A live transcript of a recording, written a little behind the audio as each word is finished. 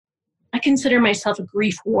consider myself a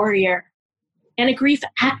grief warrior and a grief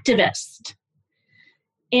activist.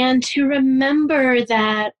 And to remember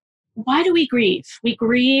that, why do we grieve? We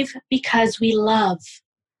grieve because we love.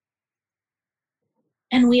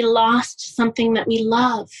 And we lost something that we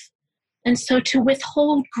love. And so to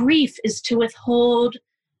withhold grief is to withhold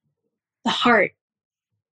the heart.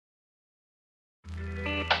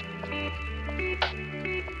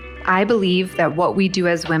 I believe that what we do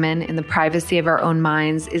as women in the privacy of our own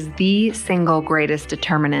minds is the single greatest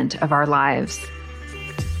determinant of our lives.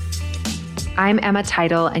 I'm Emma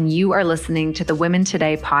Teitel, and you are listening to the Women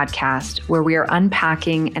Today podcast, where we are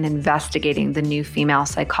unpacking and investigating the new female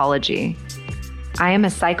psychology. I am a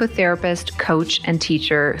psychotherapist, coach, and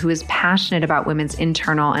teacher who is passionate about women's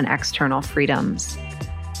internal and external freedoms.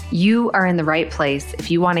 You are in the right place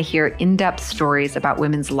if you want to hear in-depth stories about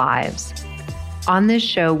women's lives. On this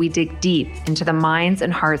show, we dig deep into the minds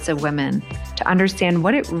and hearts of women to understand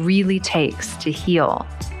what it really takes to heal,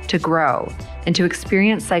 to grow, and to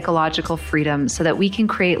experience psychological freedom so that we can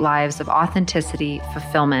create lives of authenticity,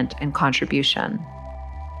 fulfillment, and contribution.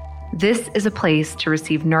 This is a place to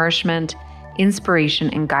receive nourishment, inspiration,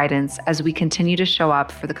 and guidance as we continue to show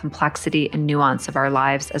up for the complexity and nuance of our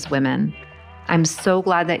lives as women. I'm so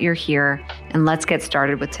glad that you're here, and let's get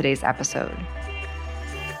started with today's episode.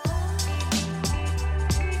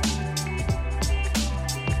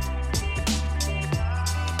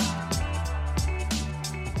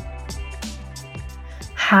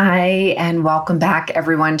 Hi, and welcome back,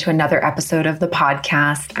 everyone, to another episode of the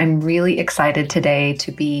podcast. I'm really excited today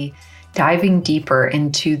to be diving deeper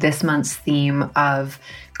into this month's theme of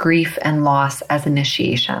grief and loss as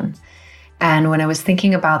initiation. And when I was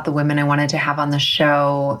thinking about the women I wanted to have on the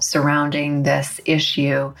show surrounding this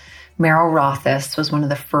issue, Merryl Rothaus was one of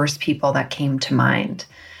the first people that came to mind.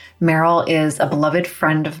 Merryl is a beloved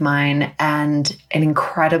friend of mine and an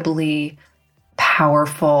incredibly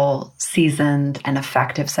powerful, seasoned, and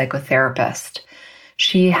effective psychotherapist.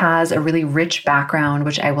 She has a really rich background,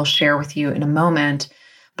 which I will share with you in a moment.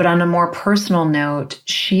 But on a more personal note,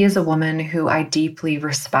 she is a woman who I deeply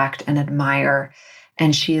respect and admire.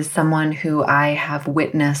 And she is someone who I have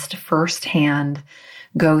witnessed firsthand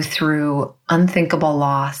go through unthinkable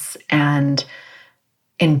loss and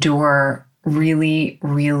endure really,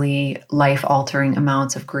 really life-altering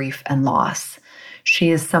amounts of grief and loss.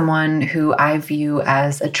 She is someone who I view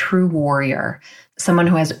as a true warrior, someone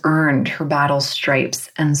who has earned her battle stripes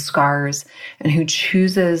and scars, and who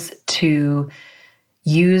chooses to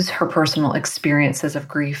use her personal experiences of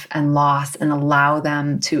grief and loss and allow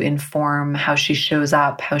them to inform how she shows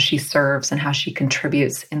up, how she serves, and how she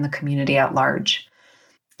contributes in the community at large.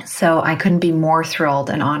 So I couldn't be more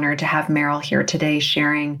thrilled and honored to have Merryl here today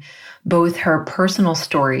sharing both her personal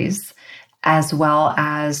stories as well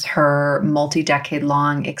as her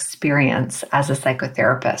multi-decade-long experience as a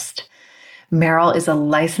psychotherapist. Merryl is a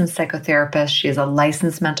licensed psychotherapist. She is a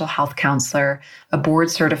licensed mental health counselor, a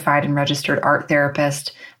board-certified and registered art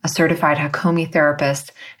therapist, a certified Hakomi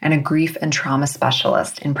therapist, and a grief and trauma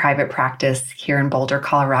specialist in private practice here in Boulder,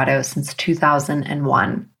 Colorado since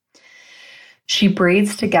 2001. She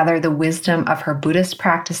braids together the wisdom of her Buddhist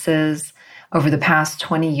practices over the past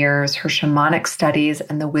 20 years, her shamanic studies,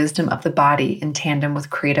 and the wisdom of the body in tandem with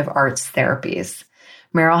creative arts therapies.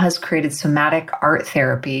 Merryl has created somatic art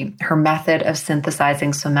therapy, her method of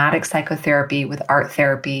synthesizing somatic psychotherapy with art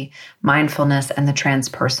therapy, mindfulness, and the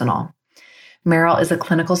transpersonal. Merryl is a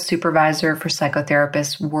clinical supervisor for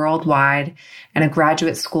psychotherapists worldwide and a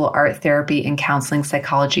graduate school art therapy and counseling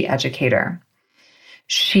psychology educator.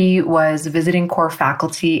 She was visiting core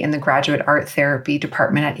faculty in the graduate art therapy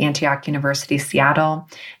department at Antioch University, Seattle,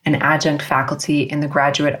 and adjunct faculty in the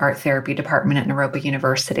graduate art therapy department at Naropa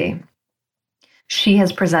University. She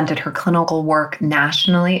has presented her clinical work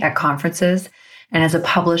nationally at conferences and is a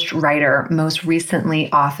published writer, most recently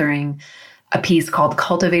authoring a piece called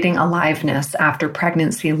Cultivating Aliveness After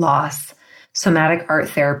Pregnancy Loss, Somatic Art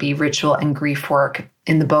Therapy, Ritual, and Grief Work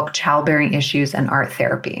in the book Childbearing Issues and Art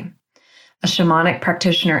Therapy. A shamanic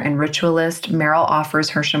practitioner and ritualist, Merryl offers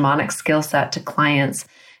her shamanic skill set to clients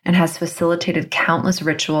and has facilitated countless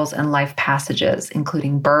rituals and life passages,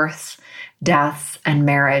 including births, deaths, and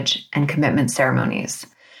marriage and commitment ceremonies.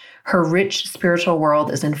 Her rich spiritual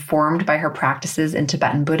world is informed by her practices in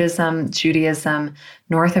Tibetan Buddhism, Judaism,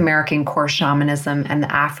 North American core shamanism, and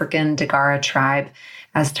the African Dagara tribe,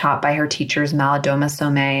 as taught by her teachers Malidoma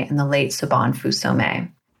Somé and the late Sobanfu Somé.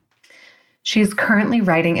 She is currently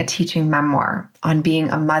writing a teaching memoir on being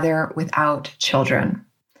a mother without children.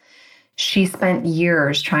 She spent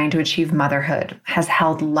years trying to achieve motherhood, has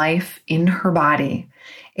held life in her body,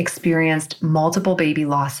 experienced multiple baby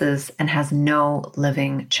losses, and has no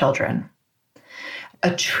living children.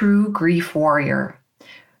 A true grief warrior,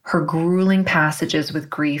 her grueling passages with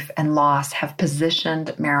grief and loss have positioned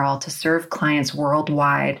Merryl to serve clients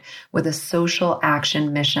worldwide with a social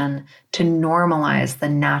action mission to normalize the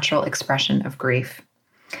natural expression of grief.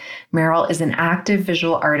 Merryl is an active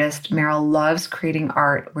visual artist. Merryl loves creating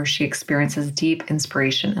art where she experiences deep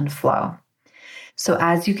inspiration and flow. So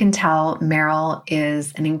as you can tell, Merryl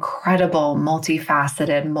is an incredible,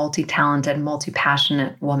 multifaceted, multi-talented,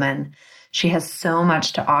 multi-passionate woman. She has so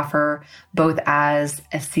much to offer, both as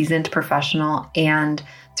a seasoned professional and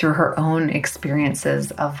through her own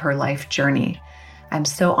experiences of her life journey. I'm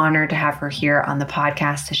so honored to have her here on the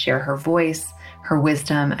podcast to share her voice, her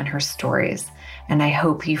wisdom, and her stories. And I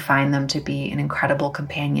hope you find them to be an incredible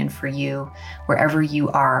companion for you wherever you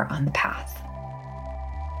are on the path.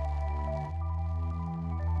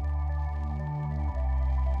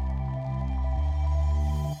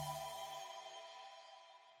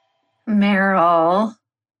 Merryl,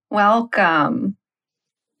 welcome.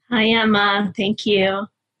 Hi, Emma. Thank you.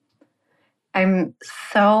 I'm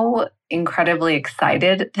so incredibly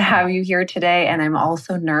excited to have you here today, and I'm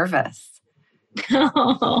also nervous.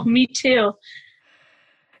 Oh, me too.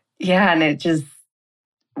 Yeah, and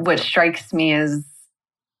what strikes me is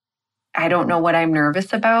I don't know what I'm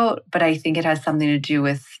nervous about, but I think it has something to do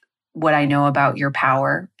with what I know about your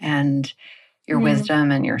power and your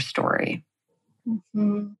wisdom and your story.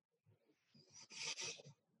 Mm-hmm.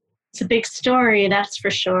 It's a big story, that's for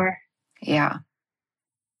sure. Yeah.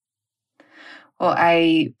 Well,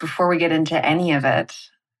 before we get into any of it,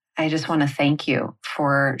 I just want to thank you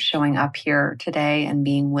for showing up here today and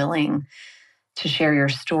being willing to share your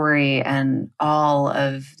story and all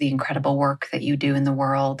of the incredible work that you do in the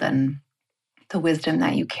world and the wisdom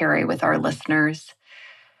that you carry with our listeners.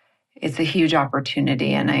 It's a huge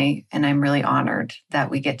opportunity, and I'm really honored that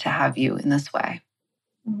we get to have you in this way.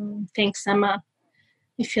 Thanks, Emma.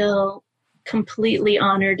 I feel completely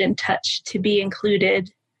honored and touched to be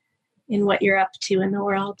included in what you're up to in the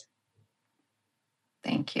world.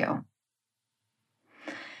 Thank you.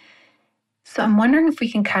 So I'm wondering if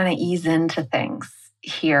we can kind of ease into things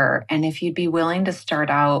here, and if you'd be willing to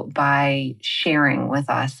start out by sharing with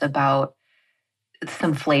us about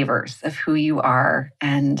some flavors of who you are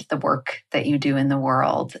and the work that you do in the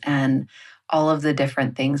world and all of the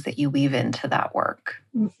different things that you weave into that work.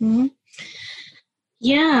 Mm-hmm.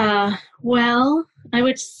 Yeah, well, I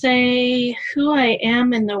would say who I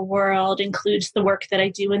am in the world includes the work that I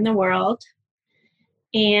do in the world.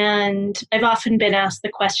 And I've often been asked the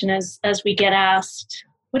question as we get asked,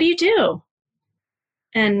 what do you do?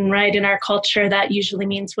 And right in our culture, that usually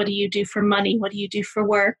means, what do you do for money? What do you do for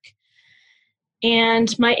work?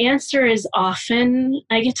 And my answer is often,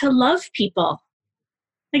 I get to love people.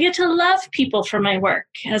 I get to love people for my work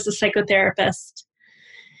as a psychotherapist.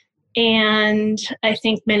 And I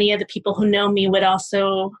think many of the people who know me would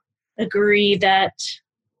also agree that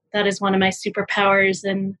that is one of my superpowers,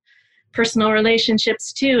 and personal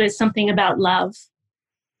relationships too is something about love.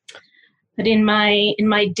 But in my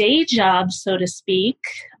day job, so to speak,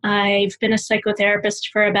 I've been a psychotherapist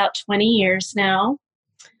for about 20 years now,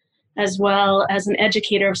 as well as an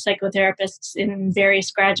educator of psychotherapists in various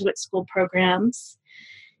graduate school programs.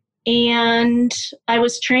 And I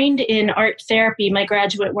was trained in art therapy. My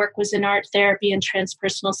graduate work was in art therapy and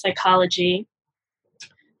transpersonal psychology.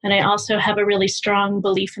 And I also have a really strong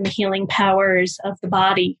belief in the healing powers of the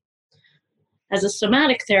body as a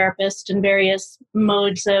somatic therapist in various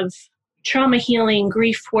modes of trauma healing,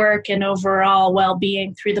 grief work, and overall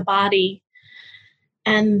well-being through the body.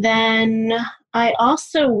 And then I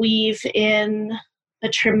also weave in a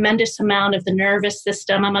tremendous amount of the nervous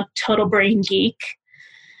system. I'm a total brain geek.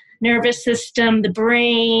 Nervous system, the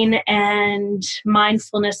brain, and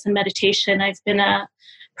mindfulness and meditation. I've been a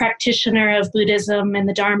practitioner of Buddhism and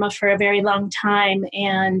the Dharma for a very long time,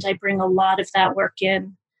 and I bring a lot of that work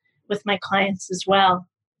in with my clients as well.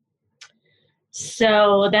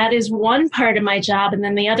 So that is one part of my job, and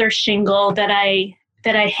then the other shingle that I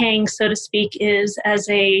hang, so to speak, is as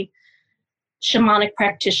a shamanic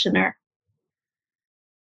practitioner.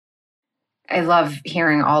 I love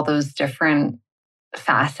hearing all those different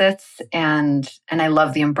facets, and I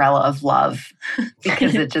love the umbrella of love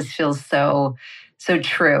because it just feels so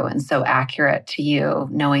true and so accurate to you,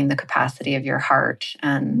 knowing the capacity of your heart.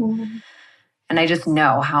 And I just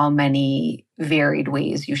know how many varied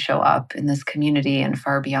ways you show up in this community and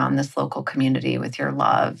far beyond this local community with your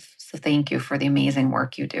love. So thank you for the amazing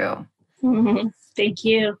work you do. Thank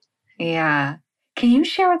you. Yeah. Can you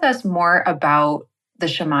share with us more about the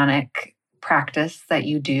shamanic practice that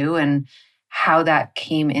you do and how that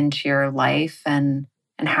came into your life and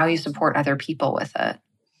how you support other people with it?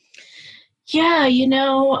 Yeah,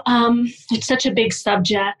 it's such a big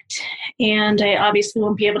subject, and I obviously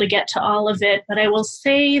won't be able to get to all of it, but I will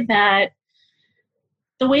say that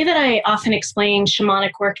the way that I often explain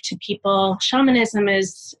shamanic work to people, shamanism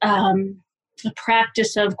is a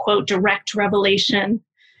practice of, quote, direct revelation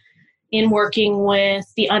in working with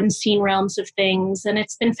the unseen realms of things, and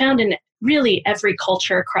it's been found in really every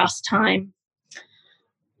culture across time.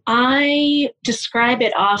 I describe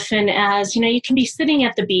it often as, you can be sitting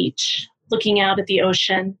at the beach looking out at the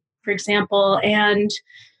ocean, for example, and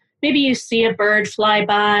maybe you see a bird fly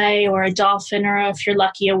by or a dolphin, or if you're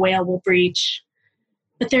lucky, a whale will breach.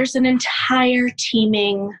 But there's an entire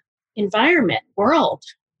teeming environment, world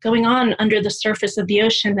going on under the surface of the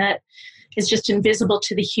ocean that is just invisible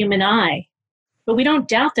to the human eye. But we don't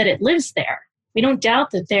doubt that it lives there. We don't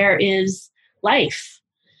doubt that there is life.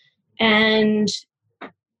 And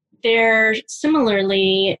there,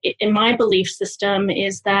 similarly, in my belief system,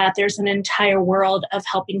 is that there's an entire world of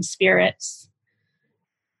helping spirits.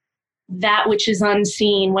 That which is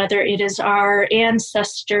unseen, whether it is our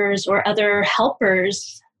ancestors or other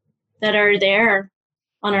helpers that are there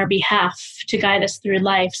on our behalf to guide us through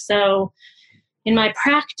life. So in my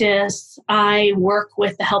practice, I work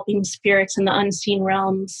with the helping spirits in the unseen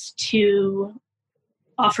realms to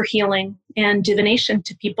offer healing and divination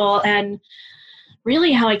to people. And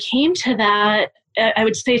really how I came to that, I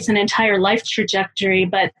would say it's an entire life trajectory,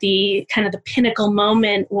 but the kind of the pinnacle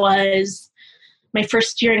moment was my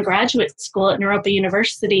first year in graduate school at Europa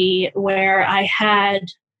University, where I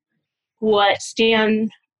had what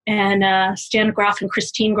Stan Groff and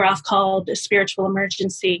Christine Groff called a spiritual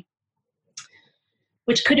emergency,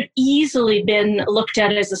 which could have easily been looked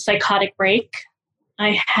at as a psychotic break.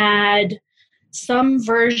 I had some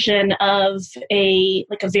version of a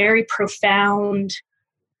very profound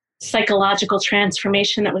psychological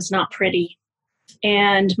transformation that was not pretty.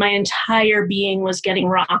 And my entire being was getting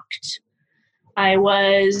rocked. I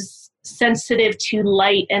was sensitive to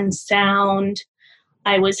light and sound.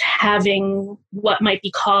 I was having what might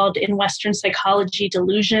be called in Western psychology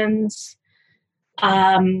delusions.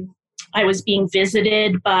 I was being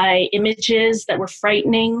visited by images that were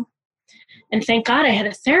frightening. And thank God I had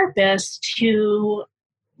a therapist who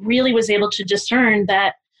really was able to discern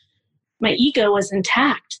that my ego was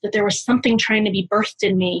intact, that there was something trying to be birthed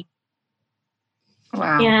in me.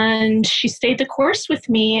 Wow. And she stayed the course with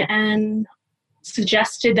me and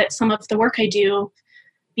suggested that some of the work I do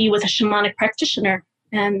be with a shamanic practitioner.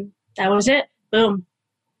 And that was it. Boom.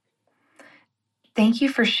 Thank you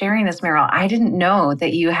for sharing this, Merrill. I didn't know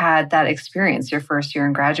that you had that experience your first year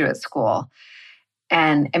in graduate school.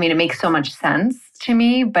 And I mean, it makes so much sense to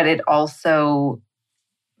me, but it also,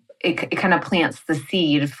 it kind of plants the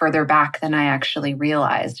seed further back than I actually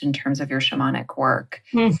realized in terms of your shamanic work.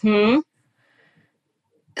 Mm-hmm.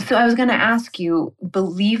 So I was going to ask you,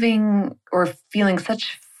 believing or feeling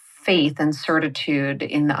such faith and certitude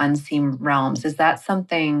in the unseen realms, is that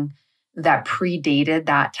something that predated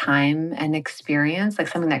that time and experience, like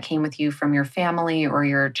something that came with you from your family or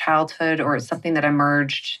your childhood, or something that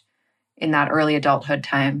emerged in that early adulthood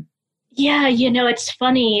time? Yeah, it's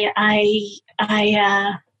funny.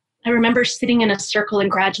 I remember sitting in a circle in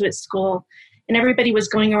graduate school, and everybody was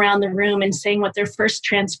going around the room and saying what their first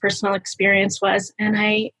transpersonal experience was. And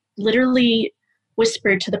I literally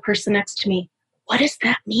whispered to the person next to me, "What does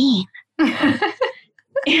that mean?"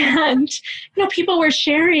 And, people were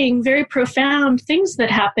sharing very profound things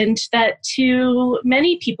that happened that to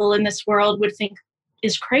many people in this world would think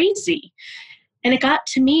is crazy. And it got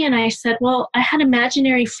to me and I said, well, I had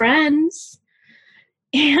imaginary friends,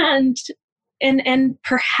 and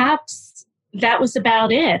perhaps that was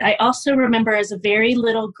about it. I also remember as a very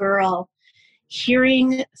little girl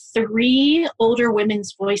hearing 3 older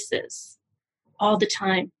women's voices all the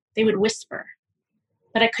time. They would whisper,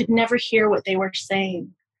 but I could never hear what they were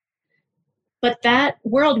saying. But that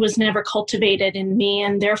world was never cultivated in me.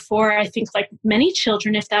 And therefore, I think like many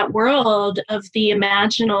children, if that world of the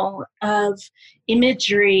imaginal, of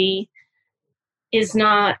imagery is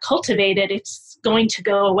not cultivated, it's going to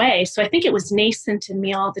go away. So I think it was nascent in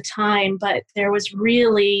me all the time, but there was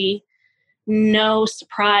really no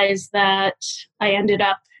surprise that I ended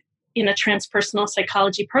up in a transpersonal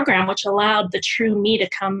psychology program, which allowed the true me to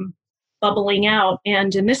come bubbling out.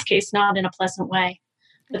 And in this case, not in a pleasant way.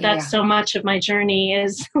 But that's so much of my journey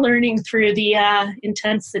is learning through the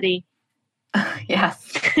intensity. Yes.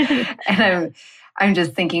 And I'm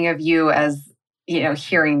just thinking of you as,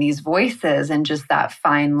 hearing these voices and just that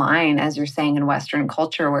fine line, as you're saying, in Western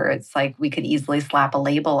culture, where it's like we could easily slap a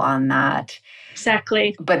label on that.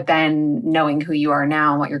 Exactly. But then knowing who you are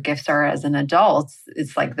now and what your gifts are as an adult,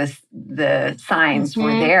 it's like the signs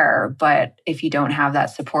were there. But if you don't have that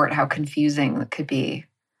support, how confusing it could be.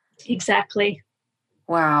 Exactly.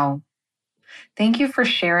 Wow. Thank you for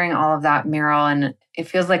sharing all of that, Merryl. And it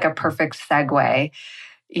feels like a perfect segue,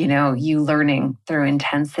 you learning through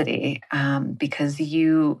intensity. Because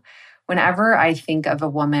whenever I think of a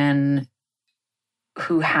woman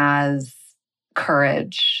who has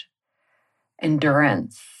courage,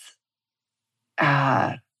 endurance,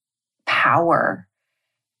 power,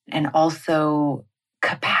 and also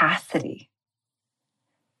capacity,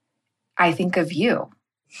 I think of you.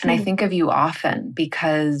 And I think of you often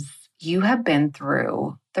because you have been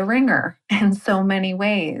through the ringer in so many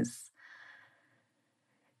ways.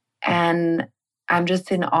 And I'm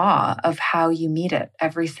just in awe of how you meet it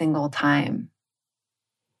every single time.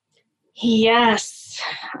 Yes,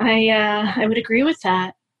 I would agree with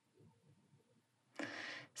that.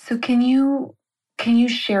 So can you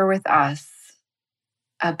share with us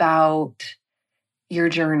about your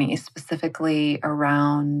journey, specifically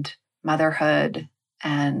around motherhood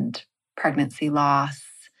and pregnancy loss,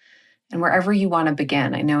 and wherever you want to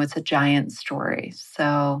begin? I know it's a giant story,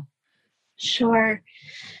 so. Sure.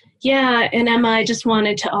 Yeah, and Emma, I just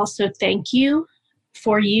wanted to also thank you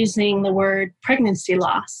for using the word pregnancy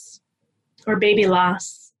loss or baby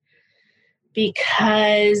loss,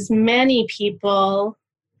 because many people,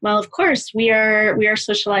 well, of course, we are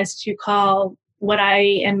socialized to call what I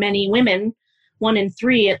and many women, 1 in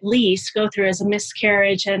 3 at least, go through as a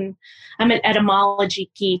miscarriage. And I'm an etymology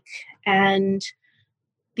geek, and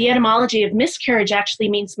the etymology of miscarriage actually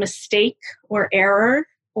means mistake or error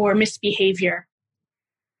or misbehavior,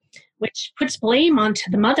 which puts blame onto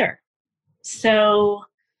the mother. So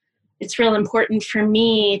it's real important for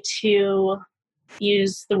me to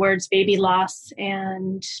use the words baby loss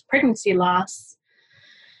and pregnancy loss.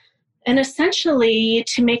 And essentially,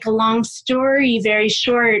 to make a long story very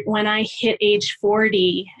short, when I hit age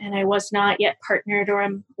 40 and I was not yet partnered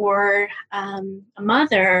or a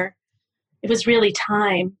mother, it was really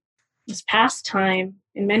time. It was past time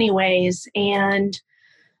in many ways. And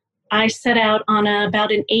I set out on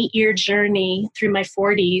about an 8-year journey through my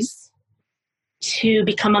 40s to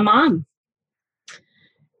become a mom.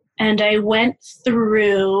 And I went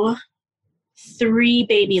through 3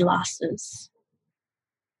 baby losses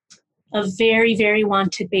of very, very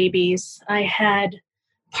wanted babies. I had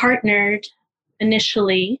partnered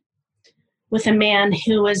initially with a man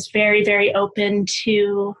who was very, very open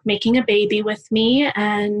to making a baby with me.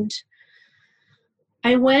 And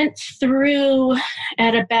I went through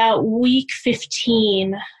at about week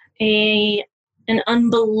 15 an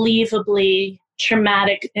unbelievably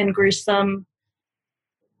traumatic and gruesome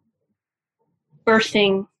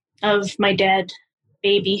birthing of my dead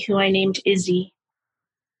baby, who I named Izzy,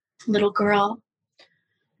 little girl.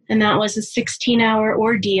 And that was a 16-hour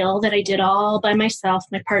ordeal that I did all by myself.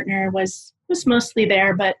 My partner was mostly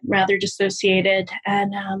there, but rather dissociated.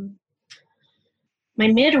 And my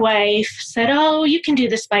midwife said, "Oh, you can do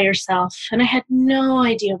this by yourself." And I had no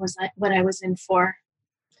idea what I was in for.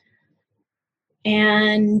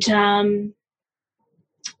 And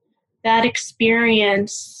that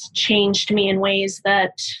experience changed me in ways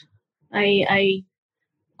that I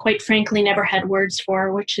quite frankly never had words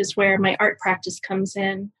for, which is where my art practice comes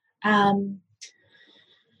in.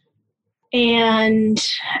 And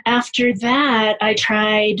after that, I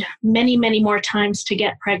tried many, many more times to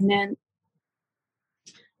get pregnant,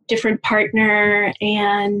 different partner,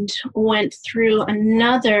 and went through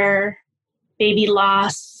another baby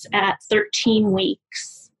loss at 13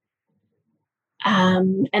 weeks.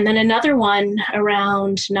 And then another one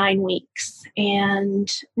around 9 weeks, and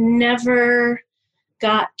never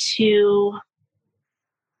got to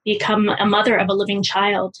become a mother of a living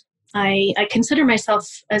child. I consider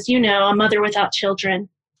myself, as you know, a mother without children.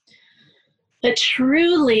 But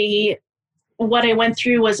truly, what I went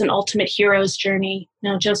through was an ultimate hero's journey.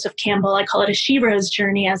 Now, Joseph Campbell, I call it a shero's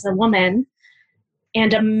journey as a woman,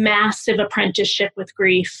 and a massive apprenticeship with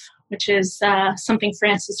grief, which is something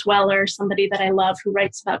Frances Weller, somebody that I love who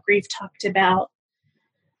writes about grief, talked about.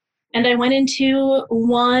 And I went into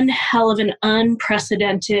one hell of an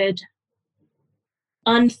unprecedented,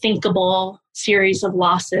 unthinkable series of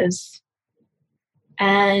losses.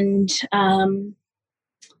 And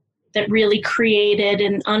that really created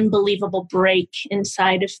an unbelievable break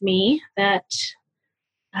inside of me that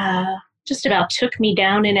just about took me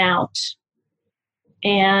down and out,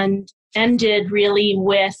 and ended really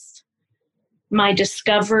with my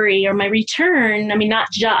discovery or my return. I mean, not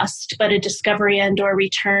just, but a discovery and or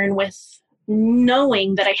return with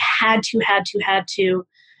knowing that I had to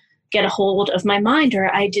get a hold of my mind,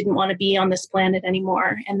 or I didn't want to be on this planet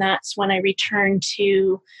anymore. And that's when I returned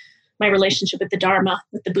to my relationship with the Dharma,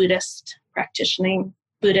 with the practicing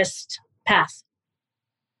Buddhist path.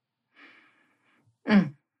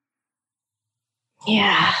 Mm.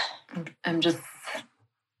 Yeah. I'm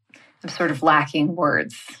sort of lacking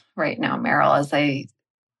words right now, Merrill, as I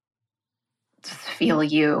just feel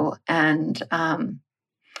you and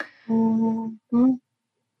Mm-hmm.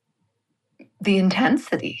 the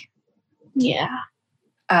intensity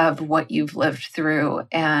of what you've lived through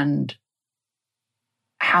and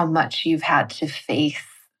how much you've had to face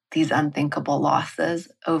these unthinkable losses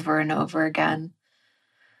over and over again.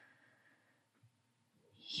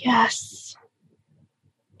 Yes.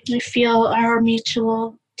 I feel our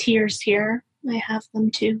mutual tears here. I have them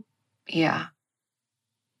too. Yeah.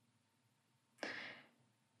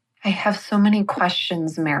 I have so many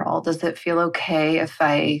questions, Merrill. Does it feel okay if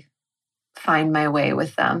I find my way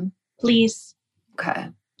with them? Please. Okay.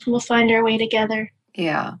 We'll find our way together.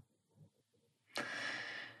 Yeah.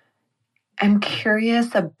 I'm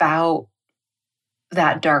curious about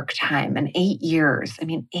that dark time and 8 years. I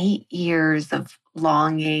mean, 8 years of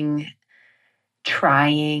longing,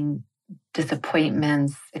 trying,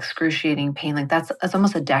 disappointments, excruciating pain. Like that's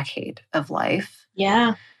almost a decade of life.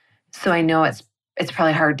 Yeah. So I know it's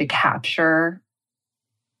probably hard to capture,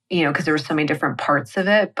 because there were so many different parts of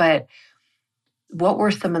it. But what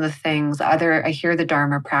were some of the things, I hear the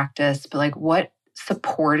Dharma practice, but like what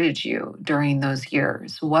supported you during those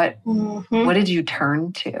years? What did you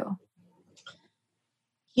turn to?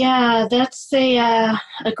 Yeah, that's a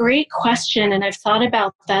great question. And I've thought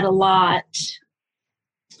about that a lot.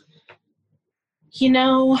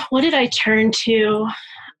 What did I turn to?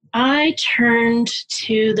 I turned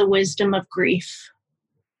to the wisdom of grief.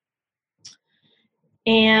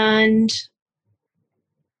 And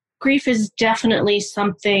grief is definitely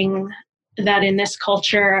something that in this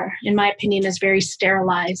culture, in my opinion, is very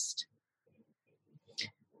sterilized.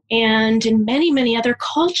 And in many, many other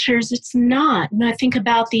cultures, it's not. I think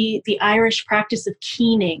about the Irish practice of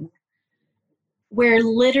keening, where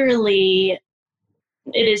literally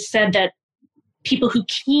it is said that people who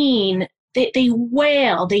keen, they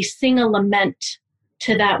wail, they sing a lament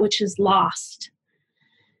to that which is lost.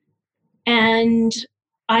 And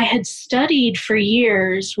I had studied for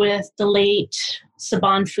years with the late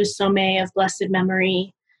Saban Fusome of blessed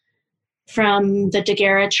memory from the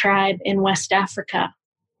Dagara tribe in West Africa.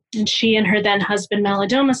 And she and her then husband,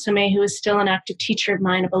 Malidoma Some, who is still an active teacher of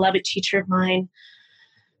mine, a beloved teacher of mine,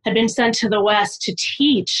 had been sent to the West to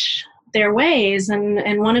teach their ways.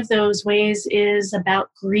 And one of those ways is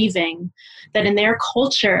about grieving, that in their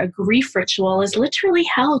culture, a grief ritual is literally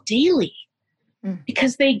held daily.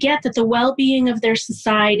 Because they get that the well-being of their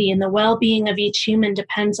society and the well-being of each human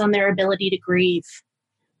depends on their ability to grieve.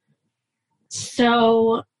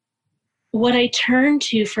 So what I turned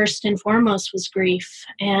to first and foremost was grief.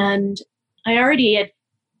 And I already had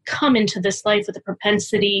come into this life with a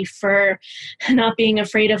propensity for not being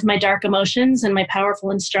afraid of my dark emotions and my powerful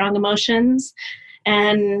and strong emotions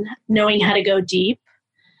and knowing how to go deep.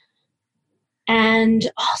 And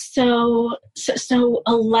also, so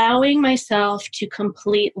allowing myself to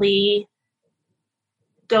completely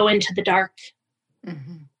go into the dark.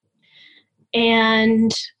 Mm-hmm.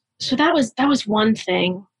 And so that was one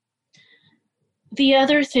thing. The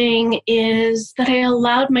other thing is that I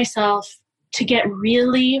allowed myself to get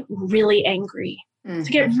really, really angry, to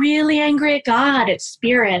get really angry at God, at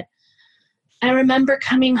spirit. I remember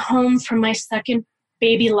coming home from my second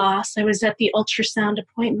baby loss. I was at the ultrasound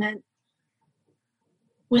appointment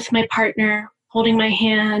with my partner, holding my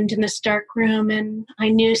hand in this dark room, and I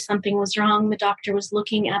knew something was wrong. The doctor was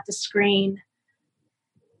looking at the screen,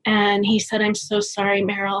 and he said, "I'm so sorry,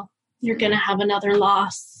 Merrill. You're going to have another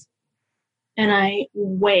loss." And I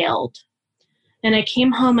wailed. And I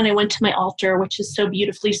came home and I went to my altar, which is so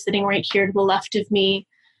beautifully sitting right here to the left of me.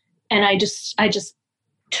 And I just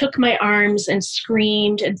took my arms and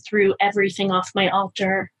screamed and threw everything off my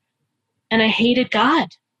altar. And I hated God.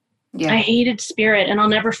 Yeah. I hated spirit. And I'll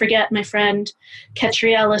never forget my friend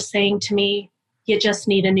Ketriella saying to me, "You just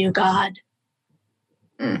need a new God."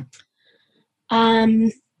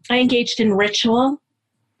 I engaged in ritual.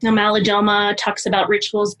 Now, Malidoma talks about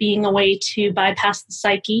rituals being a way to bypass the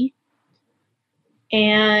psyche.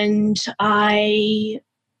 And I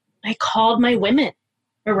called my women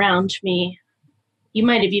around me. You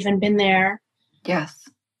might have even been there. Yes.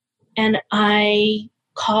 And I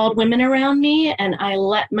called women around me and I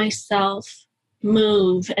let myself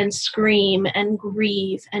move and scream and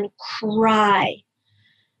grieve and cry,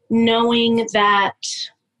 knowing that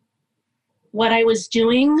what I was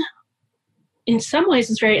doing in some ways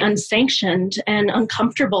is very unsanctioned and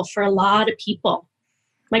uncomfortable for a lot of people.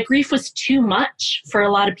 My grief was too much for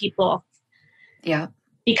a lot of people. Yeah.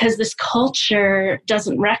 Because this culture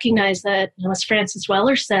doesn't recognize that, as Francis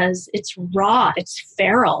Weller says, it's raw, it's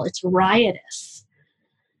feral, it's riotous.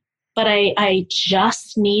 But I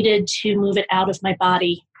just needed to move it out of my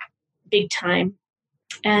body big time.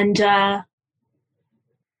 And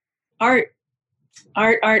art.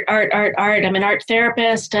 I'm an art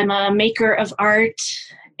therapist. I'm a maker of art.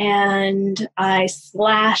 And I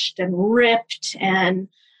slashed and ripped and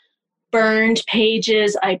burned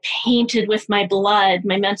pages. I painted with my blood,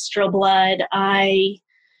 my menstrual blood. I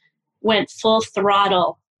went full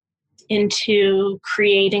throttle into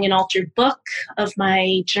creating an altered book of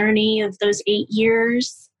my journey of those 8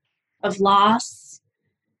 years of loss.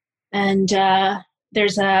 And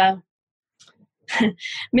there's a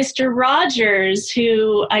Mr. Rogers,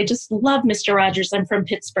 who I just love Mr. Rogers. I'm from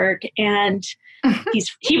Pittsburgh, and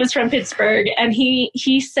he was from Pittsburgh, and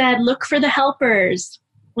he said, look for the helpers.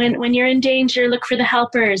 When you're in danger, look for the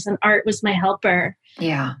helpers, and art was my helper.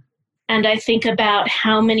 Yeah. And I think about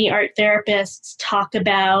how many art therapists talk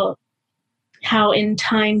about how in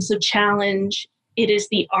times of challenge, it is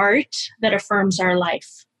the art that affirms our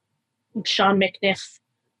life. Sean McNiff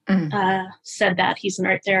said that. He's an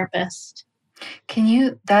art therapist. Can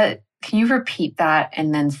you repeat that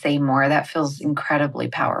and then say more? That feels incredibly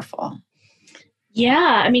powerful.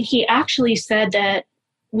 Yeah. I mean, he actually said that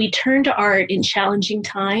we turn to art in challenging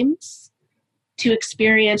times to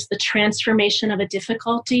experience the transformation of a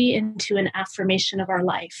difficulty into an affirmation of our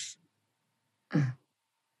life.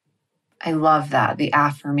 I love that, the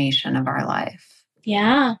affirmation of our life.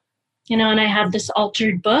 Yeah. And I have this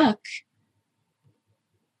altered book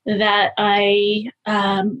that I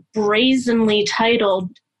brazenly titled,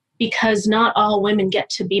 Because Not All Women Get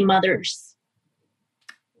to Be Mothers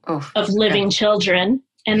of Living Children.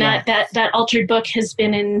 And yes. that altered book has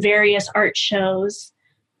been in various art shows,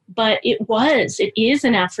 but it is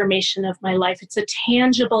an affirmation of my life. It's a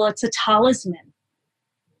talisman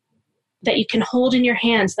that you can hold in your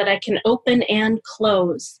hands, that I can open and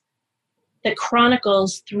close, that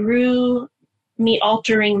chronicles through me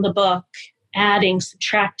altering the book, adding,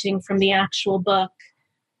 subtracting from the actual book,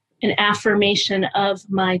 an affirmation of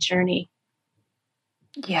my journey.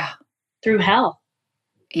 Yeah. Through hell.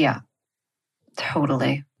 Yeah,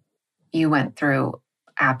 totally. You went through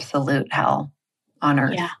absolute hell on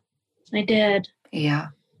earth. Yeah, I did. Yeah.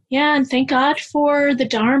 Yeah, and thank God for the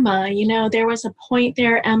Dharma. There was a point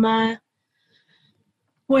there, Emma,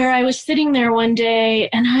 where I was sitting there one day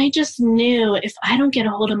and I just knew if I don't get a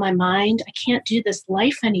hold of my mind, I can't do this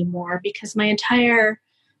life anymore, because my entire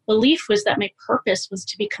belief was that my purpose was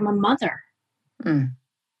to become a mother.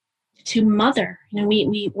 To mother.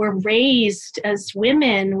 We were raised as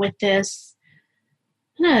women with this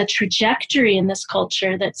trajectory in this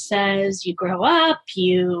culture that says you grow up,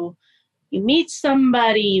 you meet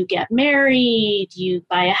somebody, you get married, you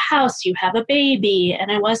buy a house, you have a baby.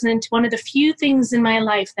 And I wasn't one of the few things in my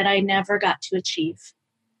life that I never got to achieve.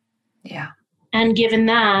 Yeah. And given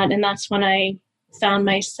that, and that's when I found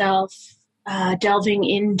myself delving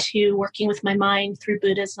into working with my mind through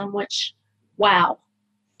Buddhism, which,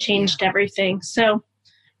 changed everything. So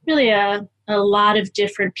really a lot of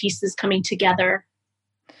different pieces coming together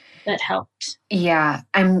that helped. Yeah.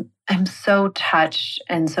 I'm so touched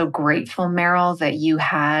and so grateful, Merryl, that you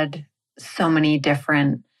had so many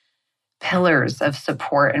different pillars of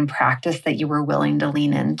support and practice that you were willing to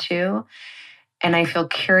lean into. And I feel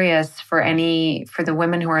curious for the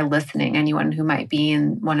women who are listening, anyone who might be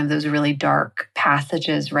in one of those really dark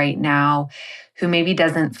passages right now, who maybe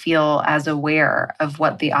doesn't feel as aware of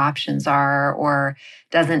what the options are or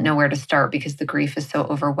doesn't know where to start because the grief is so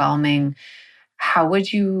overwhelming. How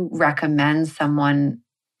would you recommend someone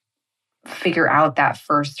figure out that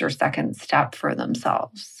first or second step for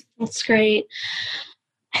themselves? That's great.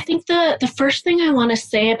 I think the first thing I want to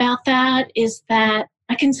say about that is that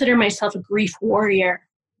I consider myself a grief warrior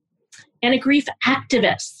and a grief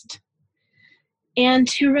activist. And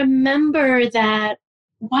to remember that,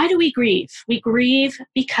 why do we grieve? We grieve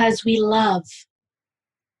because we love.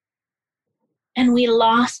 And we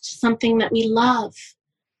lost something that we love.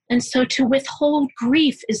 And so to withhold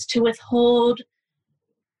grief is to withhold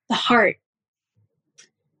the heart.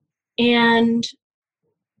 And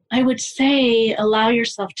I would say allow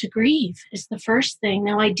yourself to grieve is the first thing.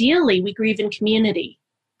 Now, ideally, we grieve in community.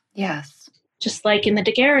 Yes. Just like in the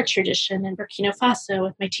Daguerre tradition in Burkina Faso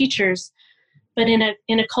with my teachers. But in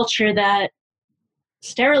a culture that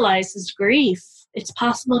sterilizes grief, it's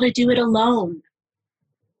possible to do it alone.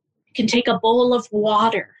 You can take a bowl of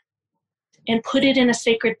water and put it in a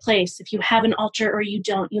sacred place. If you have an altar or you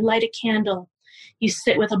don't, you light a candle, you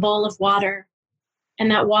sit with a bowl of water, and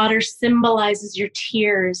that water symbolizes your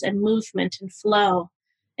tears and movement and flow.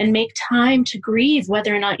 And make time to grieve,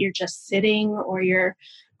 whether or not you're just sitting or you're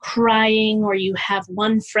crying, or you have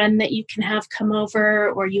one friend that you can have come over,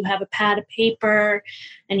 or you have a pad of paper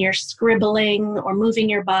and you're scribbling or moving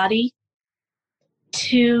your body,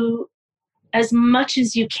 to, as much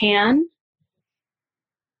as you can,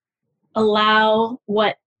 allow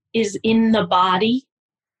what is in the body,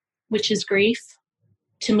 which is grief,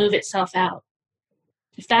 to move itself out.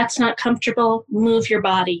 If that's not comfortable, move your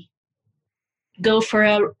body. Go for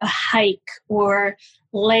a hike or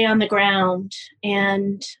lay on the ground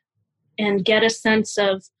and get a sense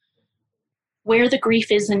of where the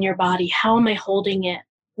grief is in your body. How am I holding it?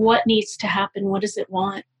 What needs to happen? What does it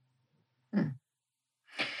want?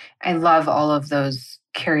 I love all of those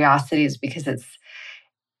curiosities because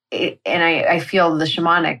and I feel the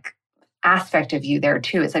shamanic aspect of you there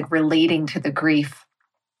too. It's like relating to the grief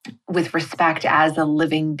with respect as a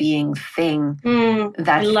living being thing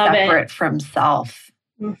that's separate from self.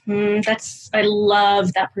 Mm-hmm. I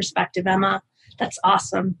love that perspective, Emma. That's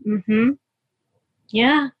awesome. Mm-hmm.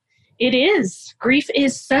 Yeah, it is. Grief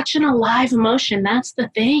is such an alive emotion. That's the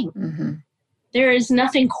thing. Mm-hmm. There is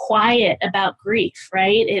nothing quiet about grief,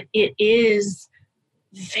 right? It is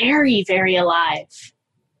very, very alive.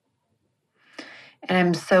 And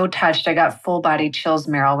I'm so touched. I got full body chills,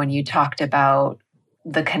 Merrill, when you talked about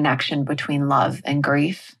the connection between love and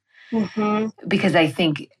grief. Mm-hmm. Because I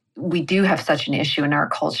think we do have such an issue in our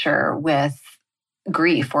culture with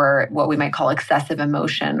grief, or what we might call excessive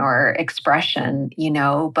emotion or expression,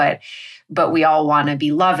 but we all want to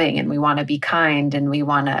be loving and we want to be kind and we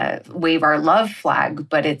want to wave our love flag,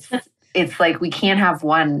 but it's like we can't have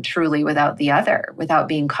one truly without the other, without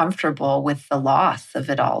being comfortable with the loss of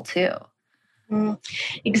it all too.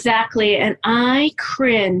 Exactly. And I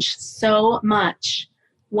cringe so much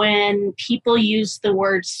when people use the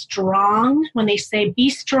word strong, when they say be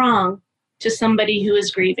strong to somebody who is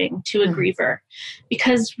grieving, to a griever.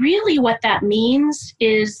 Because really what that means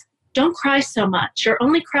is don't cry so much, or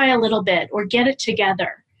only cry a little bit, or get it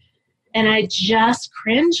together. And I just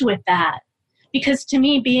cringe with that. Because to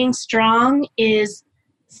me, being strong is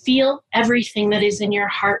feel everything that is in your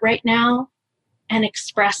heart right now and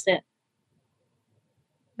express it.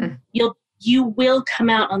 You will come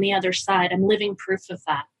out on the other side. I'm living proof of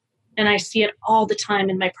that. And I see it all the time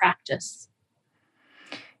in my practice.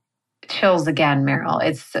 Chills again, Merrill.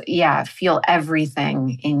 It's, feel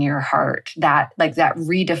everything in your heart. That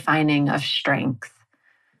redefining of strength.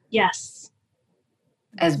 Yes.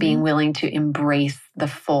 As being willing to embrace the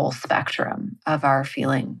full spectrum of our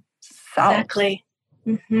feeling self. Exactly.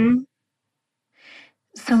 Mm-hmm.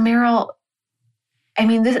 So Merrill,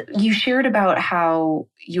 you shared about how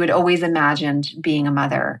you had always imagined being a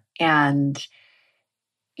mother and,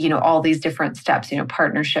 all these different steps,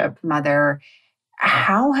 partnership, mother.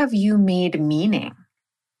 How have you made meaning?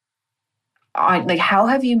 How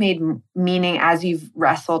have you made meaning as you've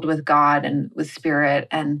wrestled with God and with spirit?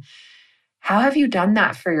 And how have you done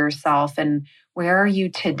that for yourself? And where are you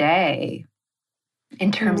today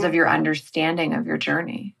in terms of your understanding of your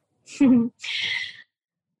journey?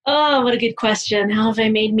 Oh, what a good question. How have I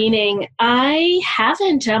made meaning? I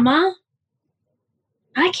haven't, Emma.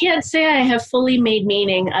 I can't say I have fully made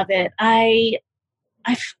meaning of it. I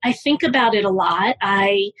think about it a lot.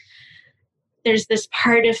 There's this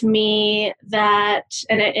part of me that,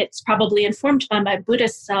 and it's probably informed by my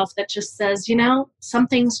Buddhist self, that just says, some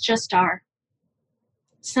things just are.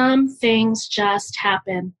 Some things just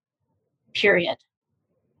happen, period.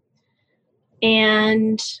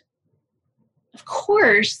 And of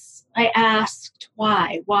course, I asked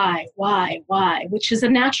why, which is a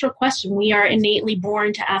natural question. We are innately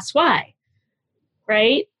born to ask why,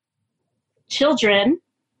 right? Children,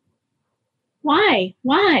 why?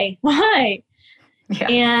 Yeah.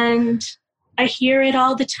 And I hear it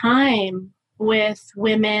all the time with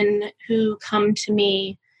women who come to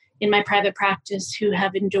me in my private practice who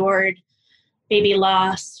have endured baby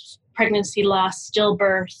loss, pregnancy loss,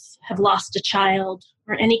 stillbirth, have lost a child,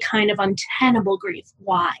 or any kind of untenable grief.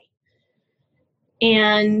 Why?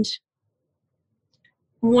 And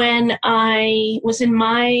when I was in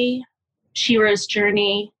my Shira's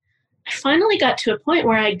journey, I finally got to a point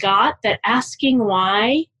where I got that asking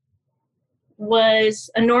why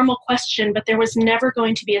was a normal question, but there was never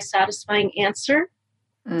going to be a satisfying answer.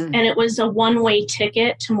 And it was a one-way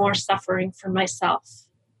ticket to more suffering for myself.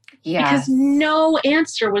 Yeah. Because no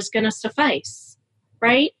answer was going to suffice,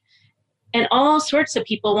 right? And all sorts of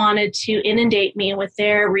people wanted to inundate me with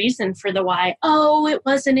their reason for the why. Oh, it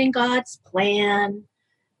wasn't in God's plan.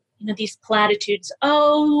 These platitudes.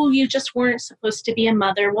 Oh, you just weren't supposed to be a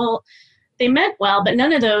mother. Well, they meant well, but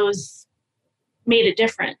none of those made a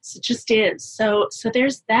difference. It just is. So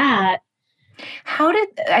there's that.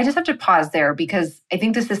 I just have to pause there because I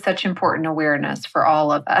think this is such important awareness for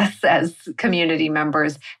all of us as community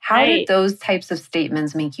members. How did those types of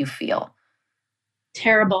statements make you feel?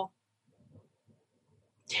 Terrible.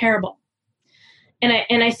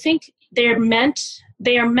 And I think they are meant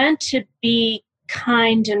to be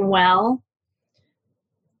kind and well.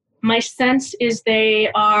 My sense is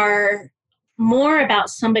they are more about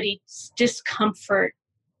somebody's discomfort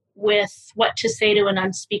with what to say to an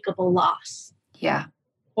unspeakable loss. Yeah.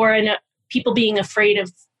 Or people being afraid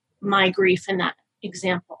of my grief in that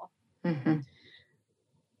example. Mm-hmm.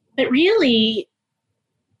 But really,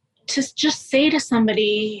 to just say to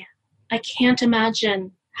somebody, I can't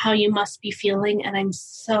imagine how you must be feeling, and I'm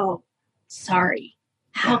so sorry.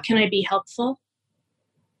 How can I be helpful?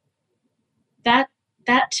 That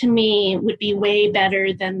to me would be way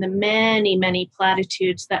better than the many, many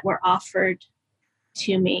platitudes that were offered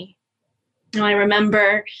to me. I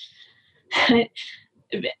remember, I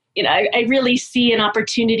really see an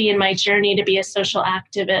opportunity in my journey to be a social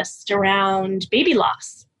activist around baby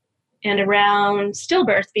loss and around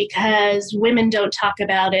stillbirth, because women don't talk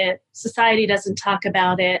about it. Society doesn't talk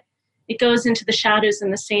about it. It goes into the shadows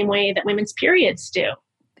in the same way that women's periods do,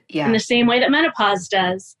 in the same way that menopause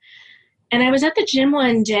does. And I was at the gym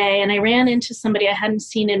one day and I ran into somebody I hadn't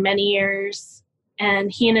seen in many years. And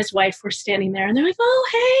he and his wife were standing there and they're like, oh,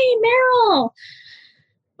 hey, Merryl,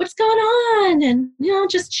 what's going on? And,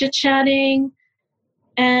 just chit-chatting.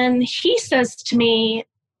 And he says to me,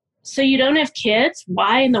 so you don't have kids?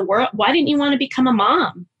 Why in the world? Why didn't you want to become a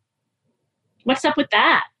mom? What's up with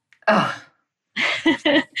that? Oh,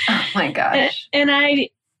 oh my gosh. And I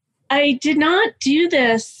did not do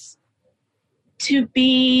this to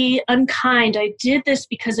be unkind. I did this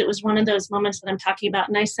because it was one of those moments that I'm talking about.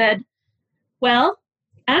 And I said, well,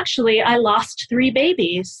 actually, I lost 3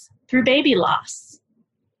 babies through baby loss.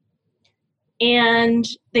 And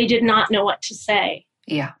they did not know what to say.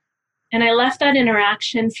 Yeah. And I left that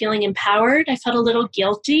interaction feeling empowered. I felt a little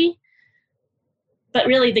guilty. But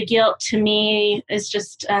really, the guilt to me is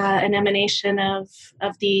just an emanation of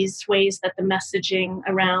these ways that the messaging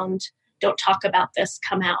around don't talk about this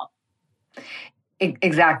come out.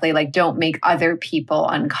 Exactly. Like, don't make other people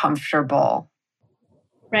uncomfortable.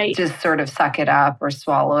 Right. Just sort of suck it up or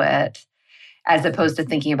swallow it, as opposed to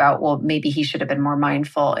thinking about, well, maybe he should have been more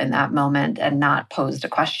mindful in that moment and not posed a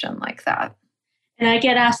question like that. And I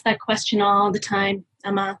get asked that question all the time,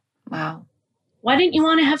 Emma. Wow. Why didn't you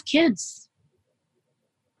want to have kids?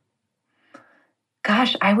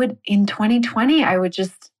 Gosh, in 2020, I would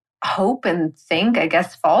just hope and think, I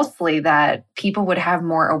guess falsely, that people would have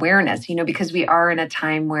more awareness, because we are in a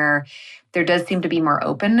time where there does seem to be more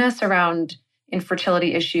openness around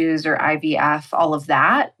infertility issues or IVF, all of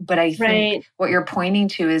that. But I think what you're pointing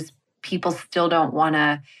to is people still don't want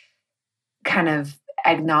to kind of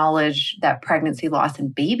acknowledge that pregnancy loss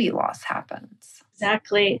and baby loss happens.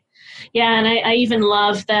 Exactly. Yeah, and I even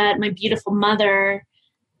love that my beautiful mother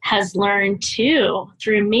has learned too,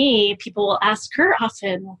 through me. People will ask her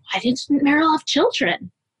often, why didn't Merryl have children?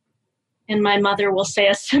 And my mother will say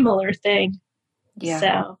a similar thing. Yeah.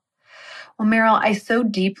 So. Well, Merryl, I so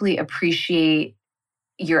deeply appreciate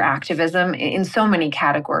your activism in so many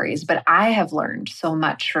categories, but I have learned so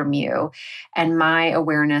much from you, and my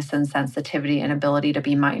awareness and sensitivity and ability to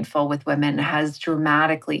be mindful with women has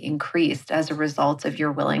dramatically increased as a result of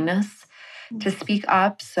your willingness to speak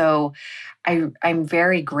up. So I'm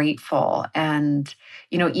very grateful. And,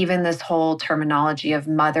 even this whole terminology of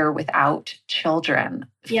mother without children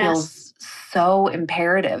feels so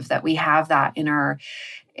imperative that we have that in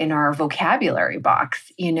our vocabulary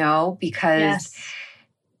box,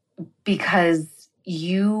 because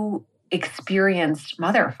you experienced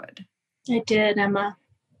motherhood. I did, Emma.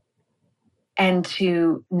 And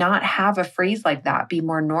to not have a phrase like that be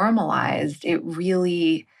more normalized, it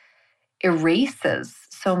really erases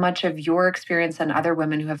so much of your experience and other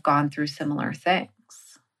women who have gone through similar things.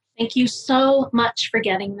 Thank you so much for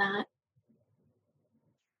getting that.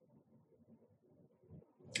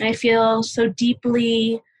 I feel so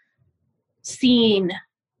deeply seen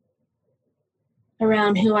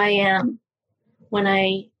around who I am when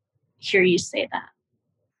I hear you say that.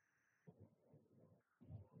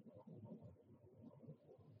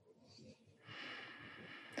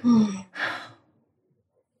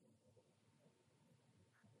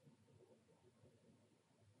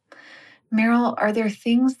 Merryl, Merrill, are there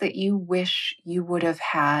things that you wish you would have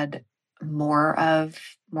had more of,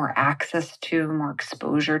 more access to, more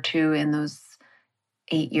exposure to in those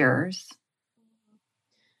 8 years?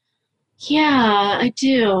 Yeah, I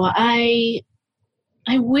do. I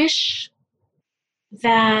wish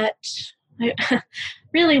that I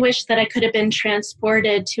really wish that I could have been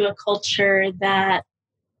transported to a culture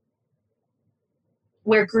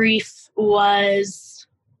where grief was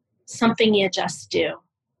something you just do.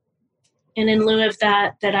 And in lieu of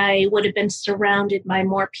that I would have been surrounded by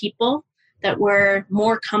more people that were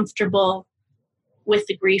more comfortable with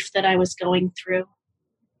the grief that I was going through.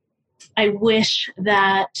 I wish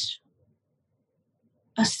that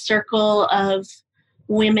a circle of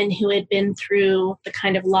women who had been through the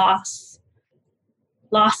kind of losses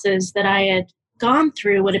that I had gone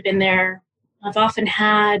through would have been there. I've often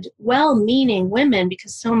had well-meaning women,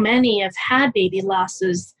 because so many have had baby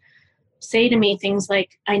losses, say to me things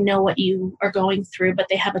like, I know what you are going through, but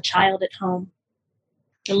they have a child at home,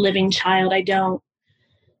 a living child. I don't.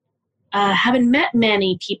 Haven't met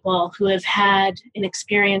many people who have had an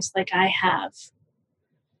experience like I have.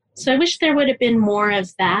 So I wish there would have been more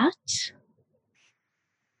of that.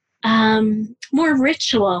 More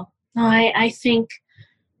ritual. I think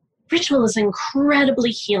ritual is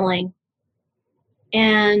incredibly healing.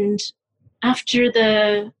 And after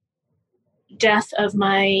the death of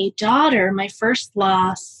my daughter, my first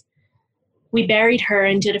loss, we buried her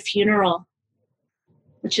and did a funeral,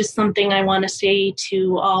 which is something I want to say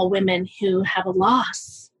to all women who have a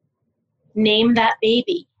loss. Name that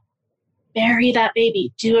baby, bury that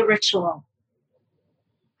baby, do a ritual.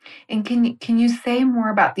 And can you say more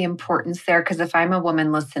about the importance there? Because if I'm a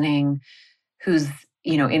woman listening who's,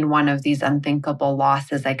 in one of these unthinkable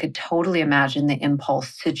losses, I could totally imagine the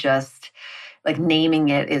impulse to just like naming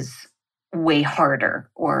it is way harder,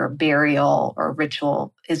 or burial or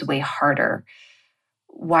ritual is way harder.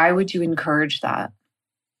 Why would you encourage that?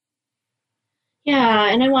 Yeah,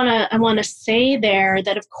 and I want to say there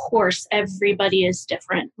that of course everybody is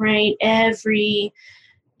different, right? Every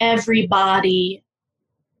body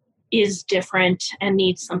is different and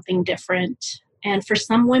needs something different. And for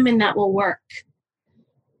some women that will work.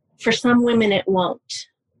 For some women it won't.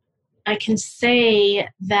 I can say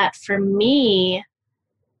that for me,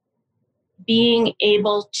 being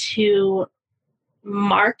able to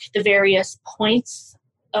mark the various points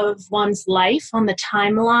of one's life on the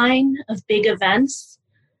timeline of big events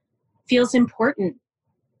feels important.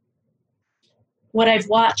 What I've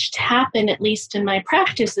watched happen, at least in my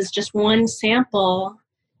practice, is just one sample,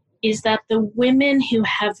 is that the women who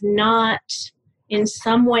have not in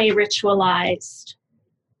some way ritualized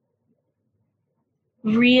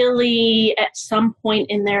really at some point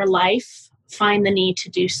in their life find the need to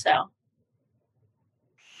do so.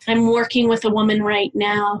 I'm working with a woman right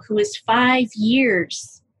now who is 5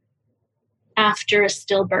 years after a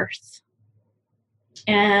stillbirth.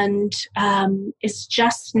 And it's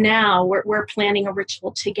just now we're planning a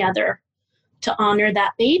ritual together to honor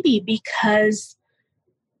that baby, because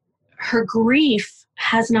her grief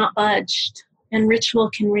has not budged, and ritual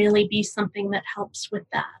can really be something that helps with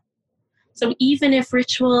that. So even if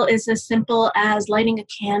ritual is as simple as lighting a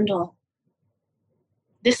candle,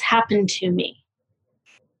 this happened to me,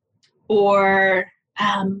 or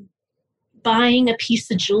buying a piece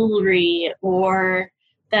of jewelry, or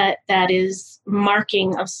that is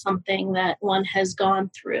marking of something that one has gone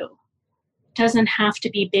through. It doesn't have to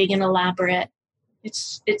be big and elaborate.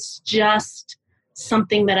 It's just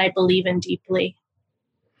something that I believe in deeply.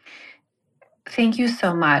 Thank you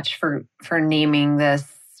so much for naming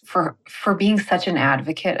this, for being such an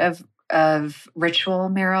advocate of ritual,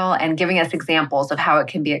 Merrill, and giving us examples of how it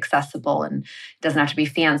can be accessible, and it doesn't have to be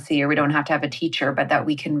fancy, or we don't have to have a teacher, but that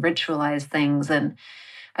we can ritualize things. And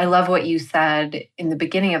I love what you said in the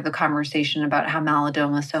beginning of the conversation about how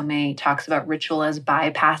Malidoma Somé talks about ritual as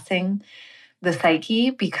bypassing the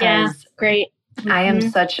psyche, because great. Mm-hmm. I am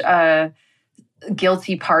such a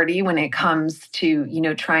guilty party when it comes to,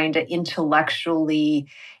 trying to intellectually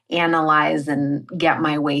analyze and get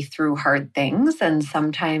my way through hard things. And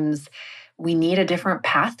sometimes we need a different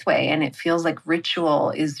pathway, and it feels like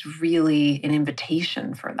ritual is really an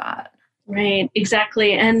invitation for that. Right,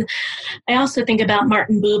 exactly. And I also think about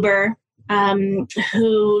Martin Buber,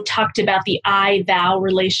 who talked about the I-thou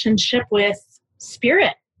relationship with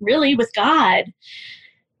spirit, really with God.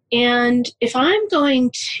 And if I'm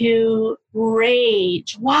going to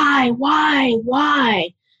rage, why,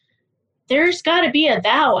 there's got to be a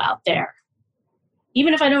thou out there.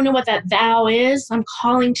 Even if I don't know what that thou is, I'm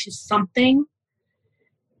calling to something.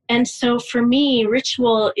 And so for me,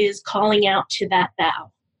 ritual is calling out to that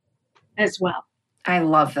thou as well. I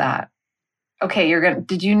love that. Okay,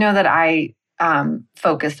 did you know that I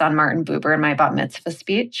focused on Martin Buber in my bat mitzvah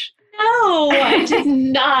speech? No, I did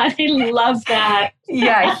not. I love that.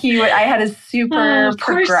 Yeah, I had a super... of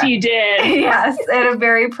course you did. Yes, I had a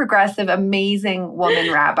very progressive, amazing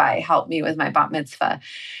woman rabbi help me with my bat mitzvah.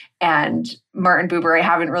 And Martin Buber, I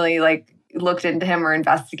haven't really looked into him or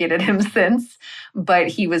investigated him since, but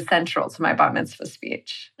he was central to my bat mitzvah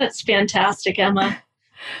speech. That's fantastic, Emma.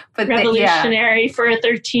 But revolutionary for a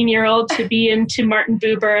 13-year-old to be into Martin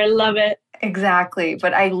Buber. I love it. Exactly.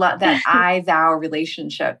 But I love that I-thou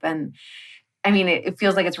relationship. And I mean, it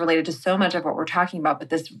feels like it's related to so much of what we're talking about, but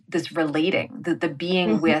this relating, the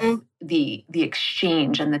being with the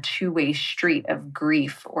exchange and the two-way street of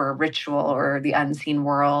grief or ritual or the unseen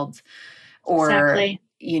world, or,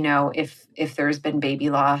 if there's been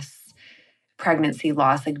baby loss, pregnancy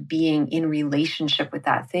loss, being in relationship with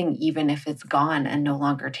that thing, even if it's gone and no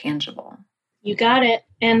longer tangible. You got it.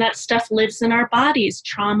 And that stuff lives in our bodies.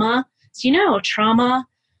 Trauma, trauma,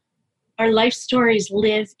 our life stories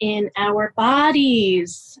live in our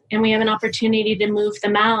bodies, and we have an opportunity to move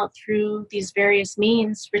them out through these various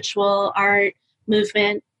means, ritual, art,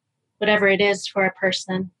 movement, whatever it is for a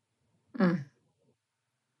person. And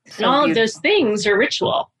all of those things are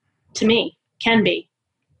ritual to me, can be.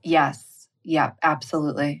 Yes. Yeah,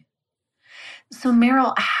 absolutely. So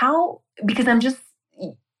Merryl, because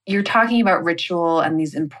you're talking about ritual and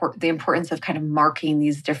the importance of kind of marking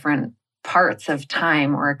these different parts of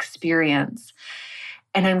time or experience.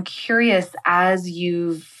 And I'm curious, as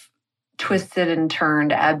you've twisted and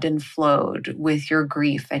turned, ebbed and flowed with your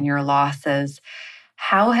grief and your losses,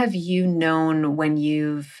 how have you known when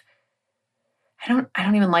you've, I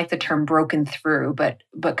don't even like the term broken through, but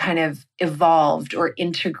kind of evolved or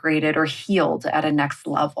integrated or healed at a next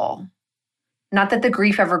level? Not that the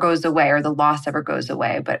grief ever goes away or the loss ever goes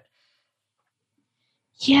away, but...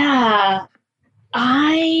 Yeah,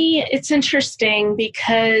 it's interesting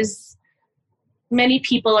because many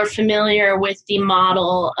people are familiar with the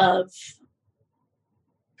model of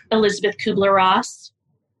Elizabeth Kubler-Ross,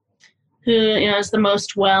 who is the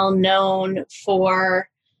most well-known for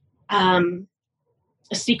a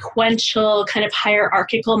sequential kind of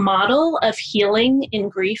hierarchical model of healing in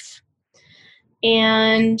grief.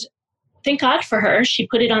 And thank God for her. She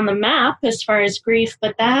put it on the map as far as grief,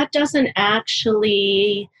 but that doesn't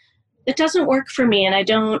work for me. And I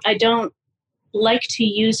don't like to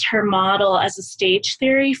use her model as a stage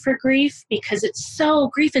theory for grief because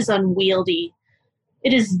grief is unwieldy.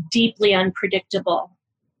 It is deeply unpredictable.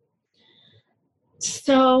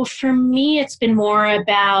 So for me, it's been more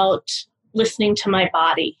about listening to my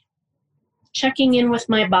body, checking in with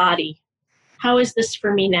my body. How is this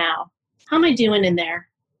for me now? How am I doing in there?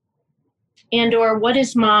 And or what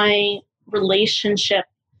is my relationship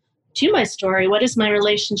to my story? What is my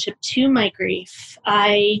relationship to my grief?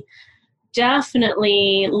 I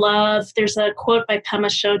definitely love, there's a quote by Pema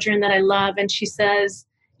Chodron that I love, and she says,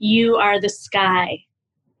 "You are the sky.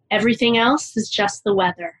 Everything else is just the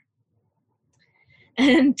weather."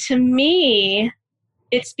 And to me,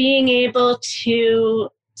 it's being able to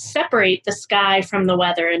separate the sky from the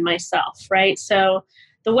weather in myself, right? So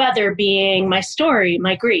the weather being my story,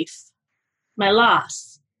 my grief, my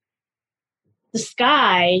loss. The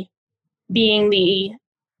sky being the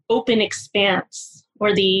open expanse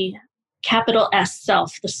or the capital S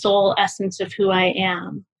self, the soul essence of who I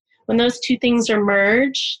am. When those two things are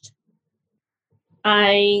merged,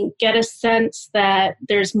 I get a sense that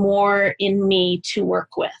there's more in me to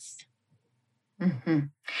work with. Mm-hmm.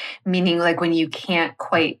 Meaning when you can't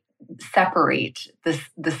quite separate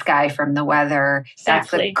the sky from the weather,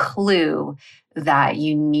 exactly. That's a clue that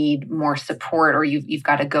you need more support or you've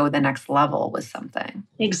got to go the next level with something.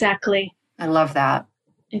 Exactly. I love that.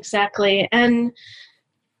 Exactly. And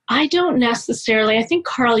I don't necessarily, I think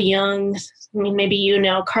Carl Jung, maybe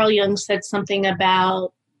Carl Jung said something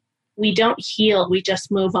about we don't heal, we just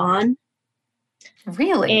move on.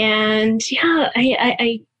 Really? And yeah,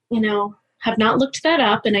 I have not looked that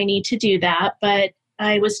up and I need to do that, but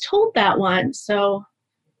I was told that once. So,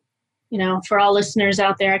 for all listeners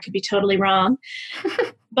out there, I could be totally wrong.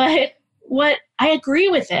 But I agree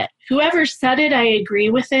with it. Whoever said it, I agree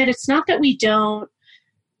with it. It's not that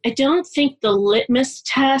I don't think the litmus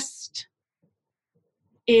test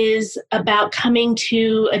is about coming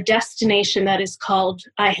to a destination that is called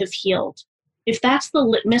I have healed. If that's the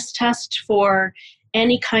litmus test for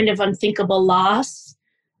any kind of unthinkable loss,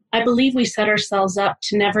 I believe we set ourselves up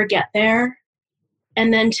to never get there,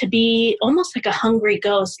 and then to be almost like a hungry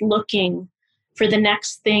ghost looking for the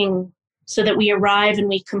next thing so that we arrive and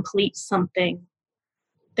we complete something,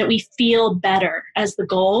 that we feel better as the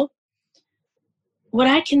goal. what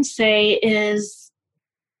I can say is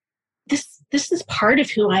this is part of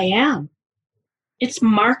who I am. It's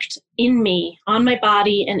marked in me, on my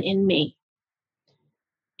body and in me.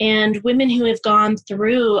 And women who have gone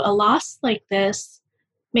through a loss like this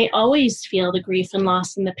may always feel the grief and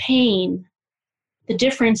loss and the pain. The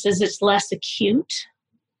difference is it's less acute,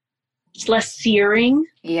 it's less searing.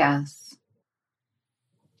 Yes.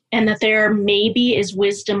 And that there maybe is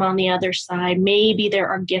wisdom on the other side. Maybe there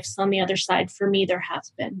are gifts on the other side. For me, there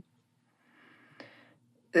has been.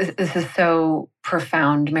 This is so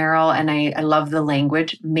profound, Merryl, and I love the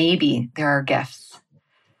language. Maybe there are gifts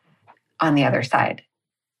on the other side,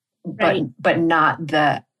 Right. but not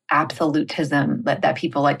the absolutism that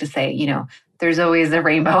people like to say, there's always a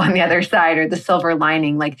rainbow on the other side or the silver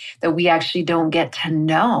lining, like that we actually don't get to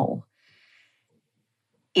know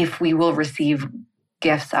if we will receive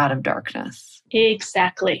gifts out of darkness.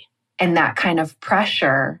 Exactly. And that kind of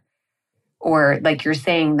pressure, or like you're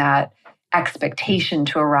saying, that expectation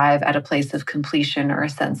to arrive at a place of completion or a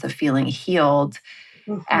sense of feeling healed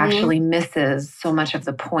actually misses so much of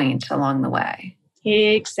the point along the way.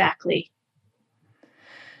 Exactly.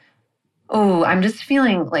 Oh, I'm just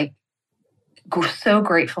feeling like so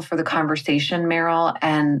grateful for the conversation, Merryl,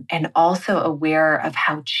 and also aware of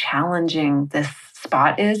how challenging this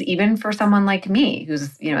spot is, even for someone like me,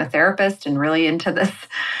 who's, a therapist and really into this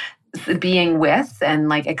being with and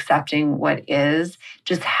like accepting what is,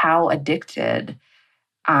 just how addicted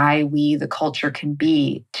we, the culture can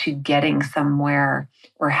be to getting somewhere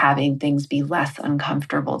or having things be less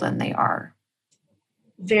uncomfortable than they are.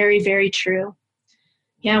 Very, very true.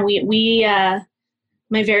 Yeah, we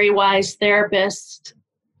my very wise therapist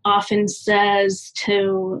often says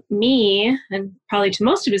to me, and probably to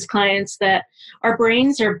most of his clients, that our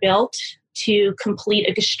brains are built to complete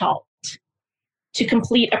a gestalt, to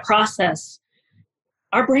complete a process.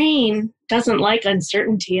 Our brain doesn't like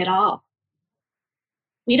uncertainty at all.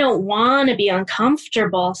 We don't want to be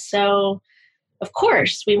uncomfortable. So, of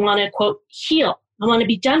course, we want to, quote, heal. I want to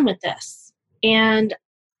be done with this. And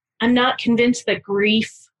I'm not convinced that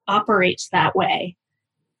grief operates that way.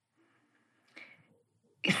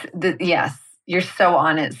 Yes, you're so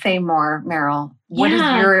on it. Say more, Merryl. What is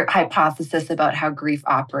your hypothesis about how grief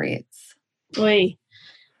operates? Oy.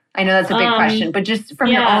 I know that's a big question, but just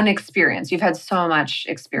from your own experience, you've had so much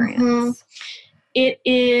experience. It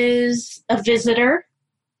is a visitor.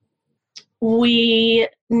 We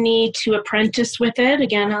need to apprentice with it.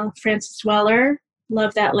 Again, Francis Weller,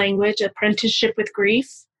 love that language, apprenticeship with grief.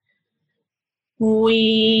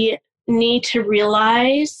 We need to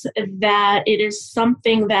realize that it is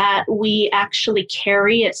something that we actually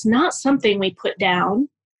carry. It's not something we put down.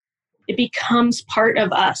 It becomes part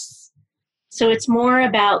of us. So it's more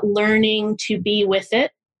about learning to be with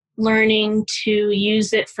it, learning to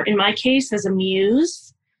use it for, in my case, as a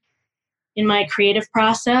muse, in my creative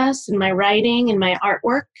process, in my writing, in my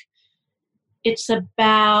artwork. It's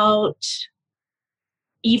about,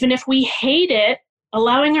 even if we hate it,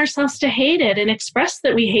 allowing ourselves to hate it and express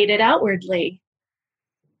that we hate it outwardly.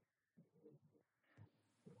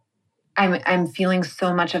 I'm feeling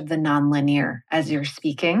so much of the nonlinear as you're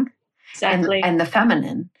speaking. Exactly. And the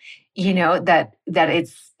feminine, that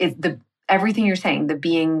it's the everything you're saying, the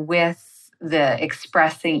being with, the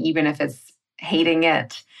expressing, even if it's hating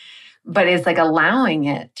it, but it's like allowing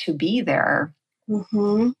it to be there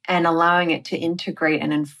and allowing it to integrate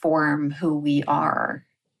and inform who we are.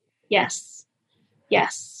 Yes.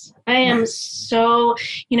 Yes. I am so,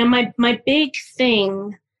 my big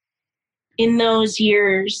thing in those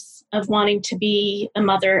years of wanting to be a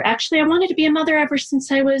mother, actually, I wanted to be a mother ever since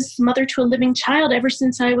I was mother to a living child, ever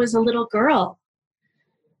since I was a little girl.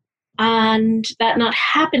 And that not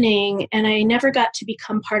happening, and I never got to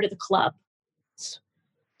become part of the club. It's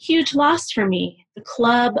a huge loss for me, the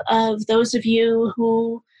club of those of you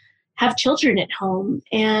who have children at home.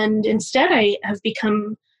 And instead, I have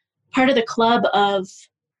become part of the club of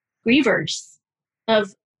grievers,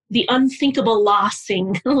 of the unthinkable loss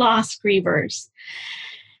grievers.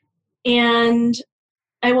 And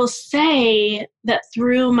I will say that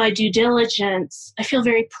through my due diligence, I feel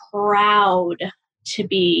very proud to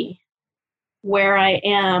be where I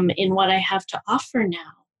am in what I have to offer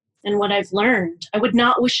now and what I've learned. I would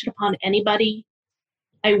not wish it upon anybody.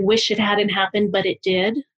 I wish it hadn't happened, but it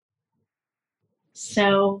did.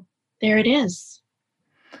 So there it is.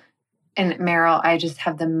 And Merryl, I just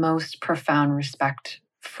have the most profound respect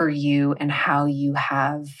for you and how you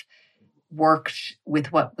have worked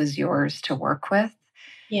with what was yours to work with.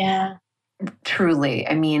 Yeah. Truly.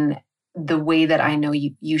 I mean, the way that I know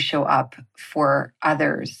you show up for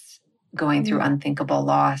others going through unthinkable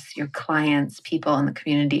loss, your clients, people in the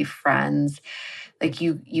community, friends, like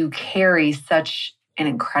you carry such an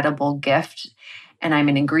incredible gift. And I'm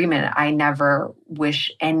in agreement. I never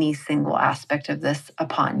wish any single aspect of this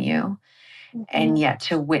upon you. Mm-hmm. And yet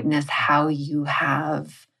to witness how you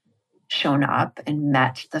have shown up and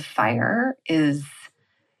met the fire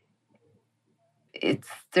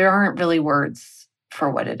there aren't really words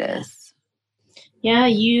for what it is. Yeah,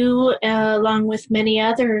 you, along with many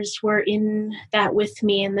others, were in that with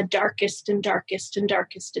me in the darkest and darkest and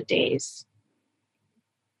darkest of days.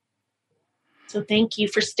 So thank you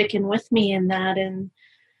for sticking with me in that and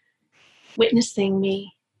witnessing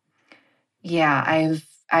me. Yeah,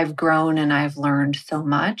 I've grown and I've learned so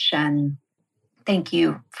much, and thank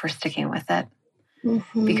you for sticking with it.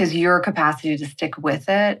 Mm-hmm. Because your capacity to stick with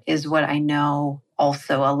it is what I know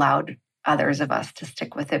also allowed others of us to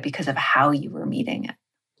stick with it because of how you were meeting it.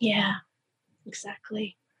 Yeah,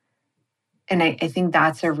 exactly. And I think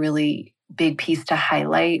that's a really big piece to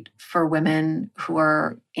highlight for women who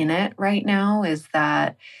are in it right now, is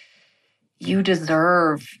that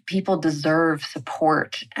people deserve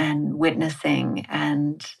support and witnessing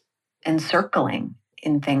and circling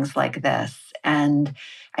in things like this. And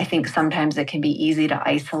I think sometimes it can be easy to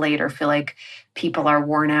isolate or feel like people are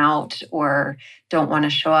worn out or don't want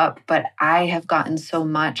to show up. But I have gotten so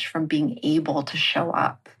much from being able to show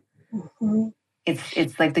up. Mm-hmm.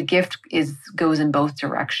 It's like the gift goes in both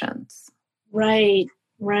directions. Right.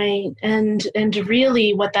 And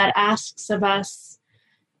really what that asks of us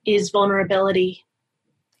is vulnerability.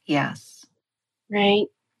 Yes. Right?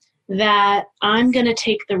 That I'm going to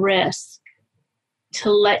take the risk to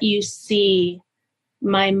let you see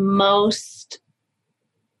my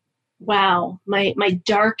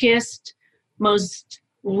darkest, most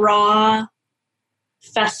raw,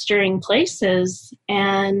 festering places,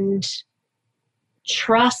 and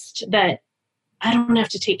trust that I don't have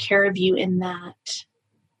to take care of you in that.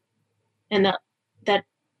 And that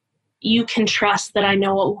you can trust that I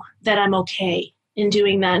know that I'm okay in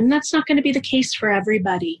doing that. And that's not going to be the case for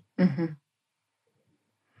everybody. Mm-hmm.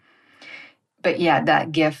 But yeah,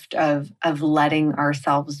 that gift of letting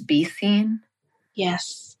ourselves be seen.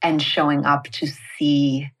 Yes. And showing up to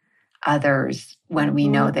see others when we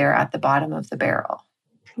know they're at the bottom of the barrel.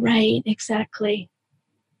 Right, exactly.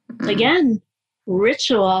 Mm-hmm. Again,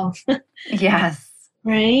 ritual. Yes.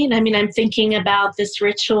 Right? I mean, I'm thinking about this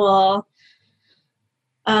ritual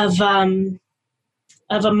of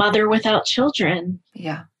a mother without children.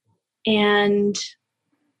 Yeah. And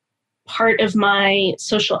part of my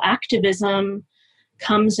social activism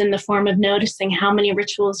comes in the form of noticing how many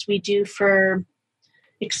rituals we do for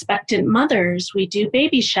expectant mothers. We do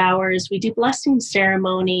baby showers, we do blessing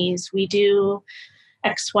ceremonies, we do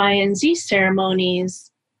X, Y, and Z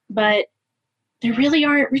ceremonies, but there really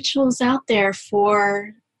aren't rituals out there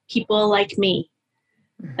for people like me.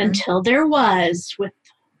 Mm-hmm. Until there was with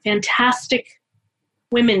fantastic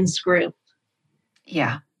women's group.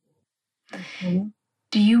 Yeah. Mm-hmm.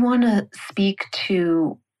 Do you want to speak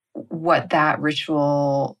to what that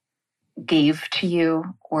ritual gave to you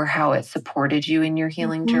or how it supported you in your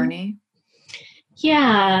healing journey?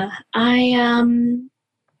 Yeah, I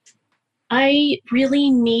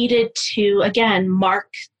really needed to, again,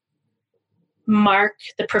 mark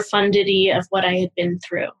the profundity of what I had been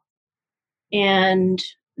through and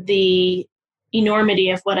the enormity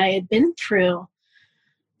of what I had been through.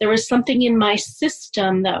 There was something in my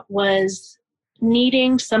system that was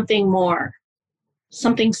needing something more,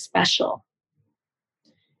 something special.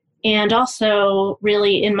 And also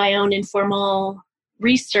really in my own informal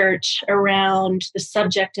research around the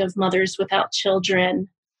subject of mothers without children,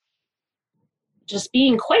 just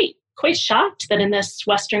being quite shocked that in this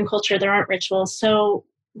Western culture there aren't rituals. So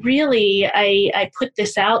really I put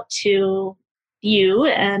this out to you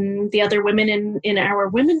and the other women in our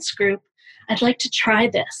women's group. I'd like to try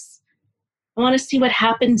this. I want to see what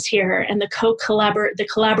happens here. And the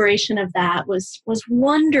collaboration of that was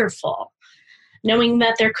wonderful. Knowing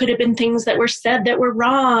that there could have been things that were said that were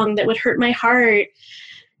wrong, that would hurt my heart,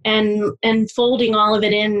 and folding all of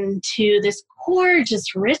it into this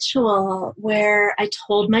gorgeous ritual where I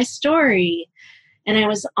told my story and I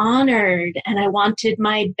was honored and I wanted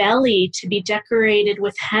my belly to be decorated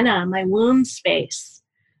with henna, my womb space.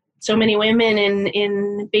 So many women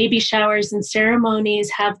in baby showers and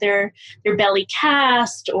ceremonies have their belly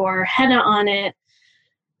cast or henna on it.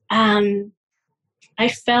 I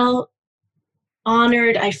felt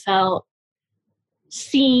honored, I felt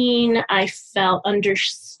seen, I felt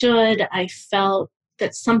understood, I felt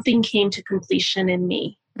that something came to completion in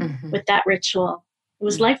me with that ritual. It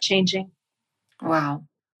was life-changing. Wow.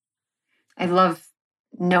 I love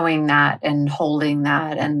knowing that and holding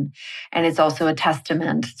that, and it's also a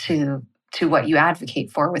testament to to what you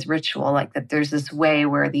advocate for with ritual, like that there's this way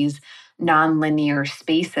where these nonlinear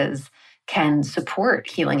spaces can support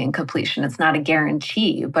healing and completion. It's not a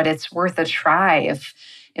guarantee, but it's worth a try if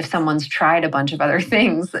someone's tried a bunch of other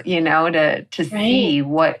things, to see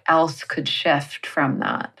what else could shift from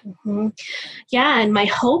that. Mm-hmm. Yeah, and my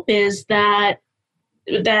hope is that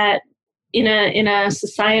in a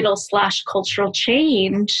societal / cultural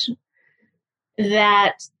change,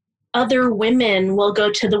 that other women will go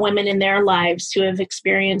to the women in their lives who have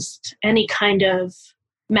experienced any kind of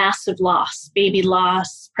massive loss, baby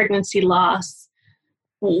loss, pregnancy loss,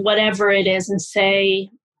 whatever it is, and say,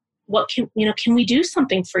 what can we do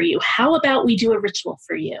something for you? How about we do a ritual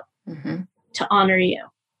for you to honor you?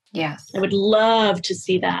 Yes. I would love to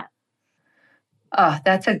see that. Oh,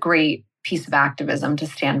 that's a great piece of activism to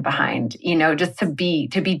stand behind, just to be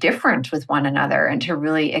different with one another and to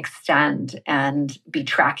really extend and be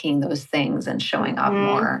tracking those things and showing up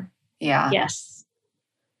more. Yeah. Yes.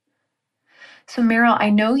 So Merryl, I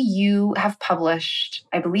know you have published,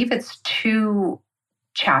 I believe it's 2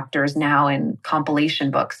 chapters now in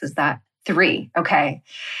compilation books. Is that 3? Okay.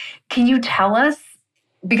 Can you tell us,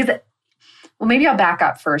 maybe I'll back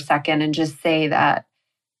up for a second and just say that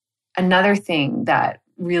another thing that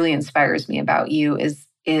really inspires me about you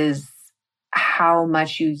is how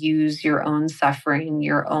much you use your own suffering,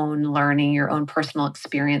 your own learning, your own personal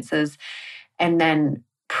experiences, and then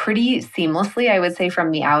pretty seamlessly, I would say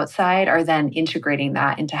from the outside, are then integrating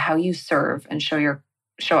that into how you serve and show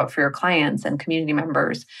up for your clients and community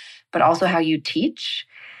members, but also how you teach.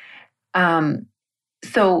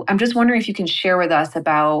 So I'm just wondering if you can share with us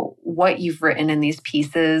about what you've written in these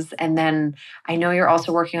pieces. And then I know you're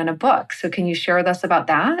also working on a book. So can you share with us about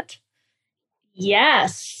that?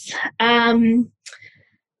 Yes.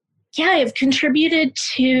 I've contributed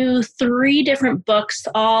to 3 different books,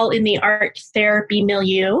 all in the art therapy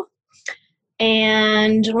milieu.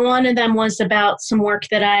 And one of them was about some work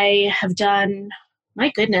that I have done, my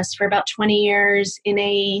goodness, for about 20 years in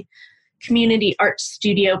a community art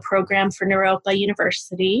studio program for Rothaus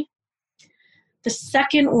University. The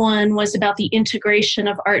second one was about the integration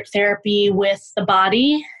of art therapy with the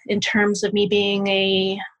body in terms of me being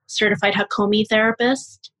a certified Hakomi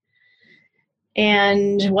therapist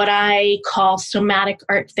and what I call somatic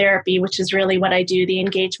art therapy, which is really what I do, the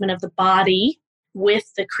engagement of the body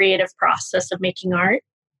with the creative process of making art.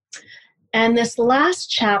 And this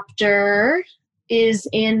last chapter is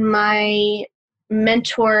in my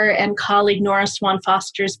mentor and colleague Nora Swan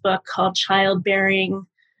Foster's book called Childbearing,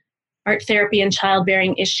 Art Therapy and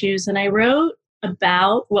Childbearing Issues. And I wrote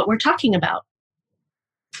about what we're talking about.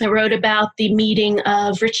 I wrote about the meeting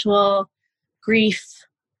of ritual, grief,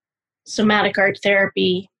 somatic art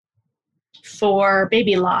therapy for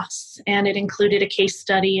baby loss. And it included a case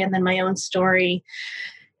study and then my own story.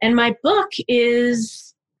 And my book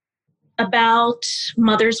is about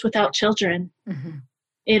mothers without children. Mm-hmm.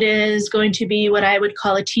 It is going to be what I would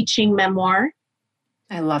call a teaching memoir.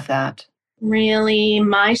 I love that. Really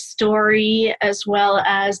my story, as well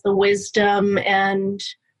as the wisdom and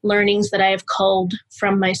learnings that I have culled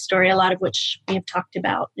from my story, a lot of which we have talked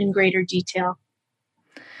about in greater detail.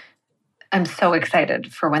 I'm so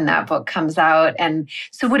excited for when that book comes out. And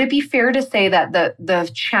so would it be fair to say that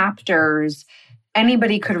the chapters,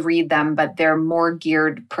 anybody could read them, but they're more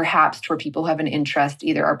geared perhaps toward people who have an interest,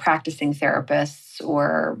 either are practicing therapists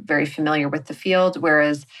or very familiar with the field,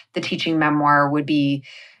 whereas the teaching memoir would be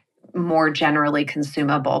more generally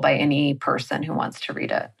consumable by any person who wants to read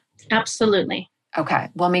it? Absolutely. Okay.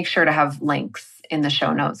 We'll make sure to have links in the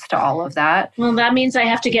show notes to all of that. Well, that means I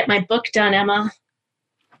have to get my book done, Emma.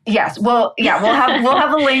 Yes. Well, yeah, we'll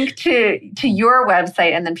have a link to your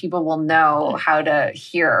website, and then people will know how to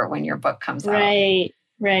hear when your book comes out.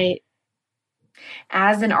 Right.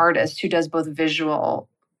 As an artist who does both visual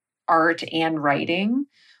art and writing,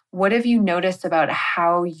 what have you noticed about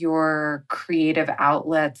how your creative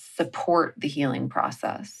outlets support the healing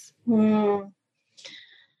process?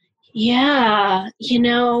 Yeah,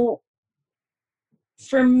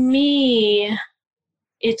 for me,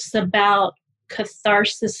 it's about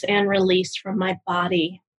catharsis and release from my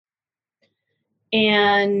body.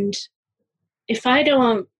 And if I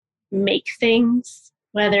don't make things,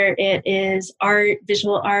 whether it is art,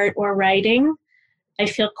 visual art, or writing, I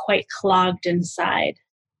feel quite clogged inside.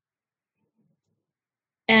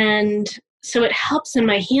 And so it helps in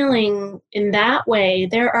my healing in that way.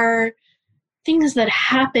 There are things that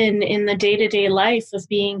happen in the day-to-day life of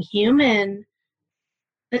being human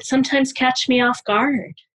that sometimes catch me off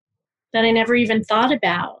guard, that I never even thought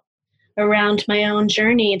about around my own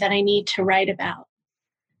journey that I need to write about.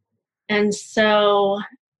 And so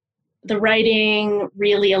the writing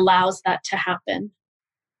really allows that to happen.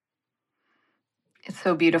 It's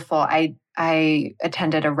so beautiful. I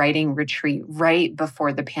attended a writing retreat right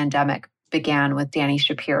before the pandemic began with Dani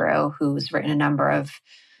Shapiro, who's written a number of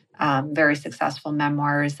very successful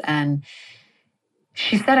memoirs. And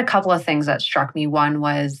she said a couple of things that struck me. One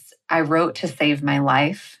was, I wrote to save my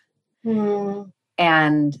life.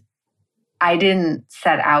 And I didn't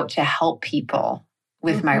set out to help people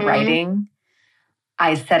with my writing.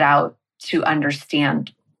 I set out to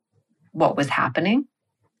understand what was happening.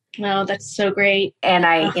 Oh, that's so great. And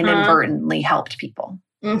I inadvertently helped people.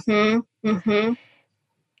 And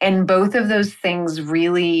both of those things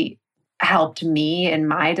really helped me in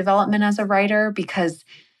my development as a writer, because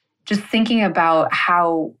just thinking about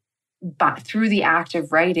how through the act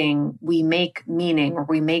of writing, we make meaning, or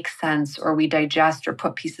we make sense, or we digest or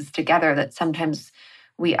put pieces together that sometimes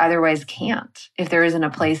we otherwise can't if there isn't a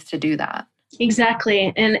place to do that.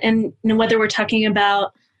 Exactly. And whether we're talking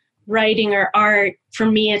about writing or art, for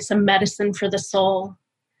me, it's a medicine for the soul.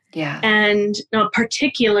 Yeah. And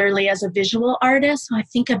particularly as a visual artist, I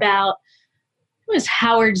think about, it was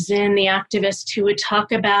Howard Zinn, the activist, who would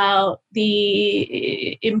talk about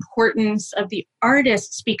the importance of the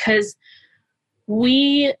artists, because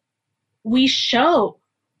we show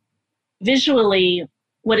visually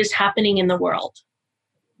what is happening in the world.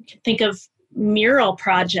 You can think of mural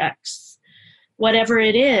projects, whatever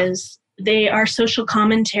it is, they are social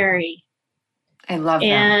commentary. I love that.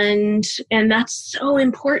 And that's so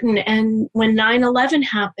important. And when 9/11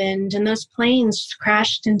 happened and those planes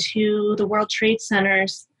crashed into the World Trade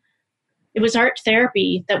Centers, it was art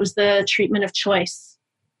therapy that was the treatment of choice.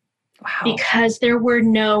 Wow. Because there were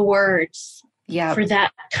no words for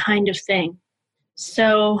that kind of thing.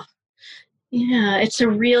 So, yeah, it's a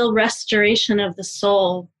real restoration of the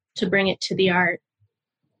soul to bring it to the art.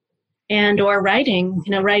 And or writing.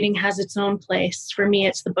 Writing has its own place. For me,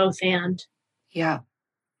 it's the both and. Yeah.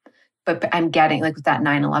 But I'm getting, like with that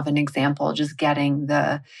 9/11 example, just getting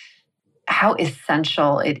how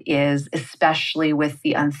essential it is, especially with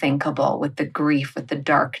the unthinkable, with the grief, with the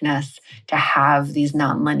darkness, to have these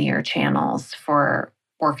nonlinear channels for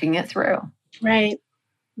working it through. Right.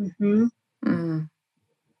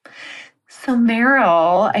 So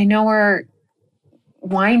Merryl, I know we're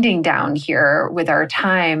winding down here with our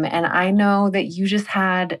time, and I know that you just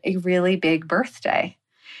had a really big birthday.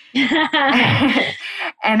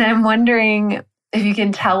 And I'm wondering if you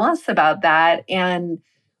can tell us about that, and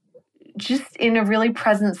just in a really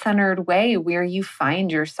present-centered way, where you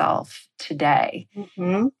find yourself today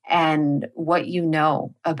and what you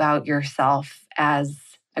know about yourself as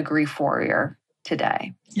a grief warrior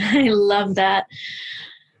today. I love that.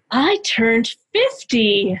 I turned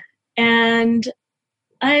 50, and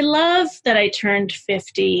I love that I turned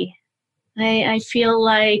 50. I feel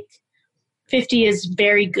like 50 is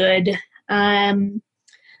very good.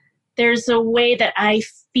 There's a way that I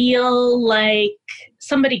feel like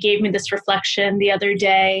somebody gave me this reflection the other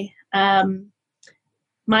day.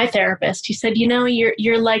 My therapist, he said,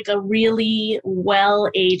 you're like a really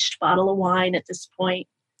well-aged bottle of wine at this point.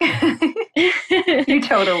 You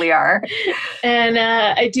totally are. And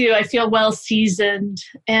I do. I feel well-seasoned,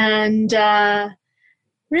 and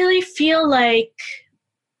really feel like,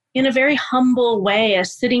 in a very humble way,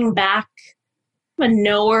 as sitting back, a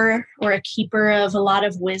knower or a keeper of a lot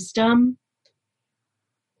of wisdom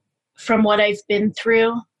from what I've been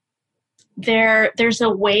through. There's a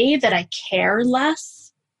way that I care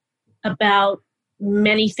less about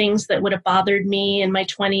many things that would have bothered me in my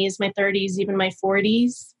 20s, my 30s, even my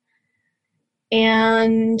 40s.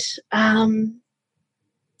 And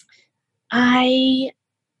I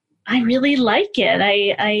really like it.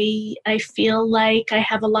 I feel like I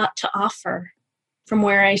have a lot to offer from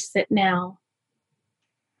where I sit now.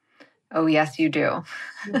 Oh, yes, you do.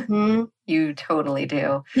 You totally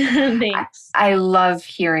do. Thanks. I love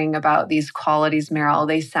hearing about these qualities, Merryl.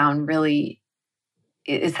 They sound really,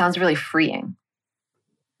 it sounds really freeing.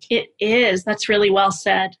 It is. That's really well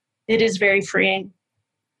said. It is very freeing.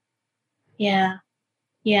 Yeah.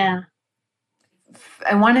 Yeah.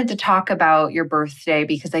 I wanted to talk about your birthday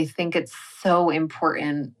because I think it's so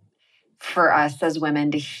important for us as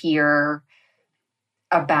women to hear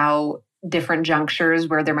about different junctures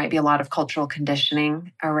where there might be a lot of cultural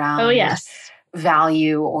conditioning around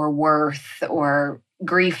value or worth or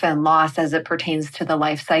grief and loss as it pertains to the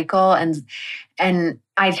life cycle. And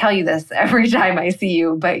I tell you this every time I see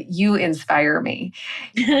you, but you inspire me.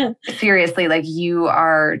 Seriously, like you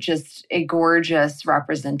are just a gorgeous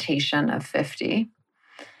representation of 50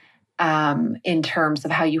 in terms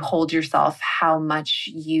of how you hold yourself, how much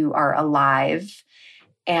you are alive,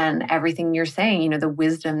 and everything you're saying, the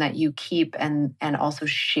wisdom that you keep and also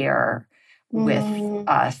share with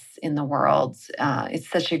us in the world. It's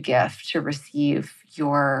such a gift to receive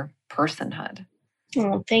your personhood.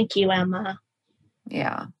 Oh, thank you, Emma.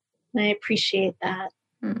 Yeah. I appreciate that.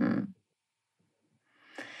 Mm-hmm.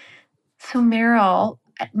 So Merryl,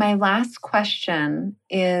 my last question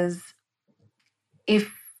is, if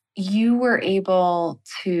you were able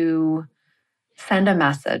to send a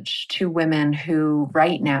message to women who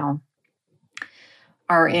right now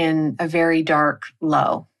are in a very dark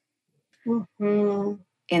low, in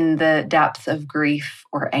the depths of grief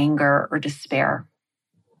or anger or despair,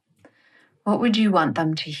 what would you want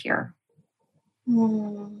them to hear?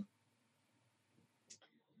 What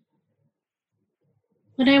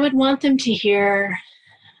I would want them to hear,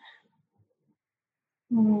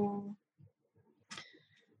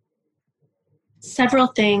 several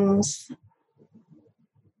things.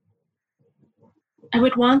 I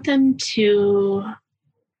would want them to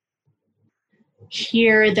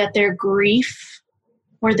hear that their grief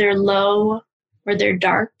or their low or their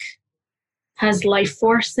dark has life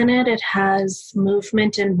force in it. It has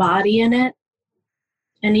movement and body in it.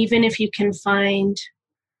 And even if you can find,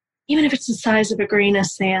 even if it's the size of a grain of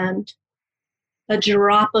sand, a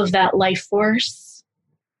drop of that life force,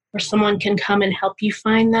 or someone can come and help you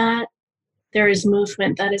find that, there is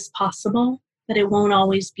movement that is possible, but it won't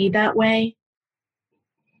always be that way.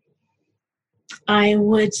 I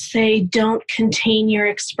would say don't contain your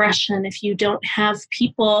expression. If you don't have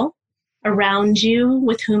people around you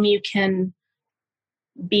with whom you can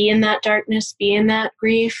be in that darkness, be in that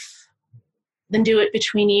grief, then do it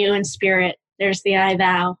between you and spirit. There's the I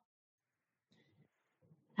thou.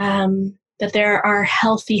 That there are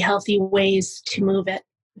healthy ways to move it.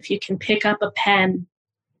 If you can pick up a pen,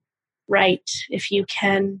 write. If you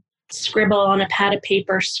can scribble on a pad of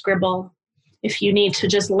paper, scribble. If you need to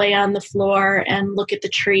just lay on the floor and look at the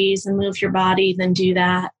trees and move your body, then do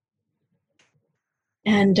that.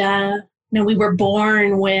 And we were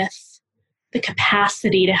born with the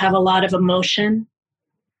capacity to have a lot of emotion.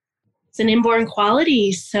 It's an inborn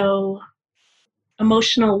quality, so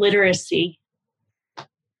emotional literacy.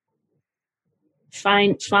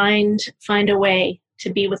 Find a way to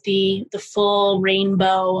be with the full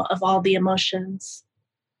rainbow of all the emotions.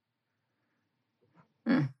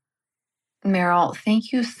 Merryl,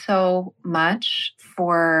 thank you so much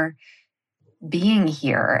for being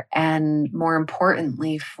here, and more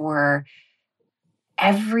importantly, for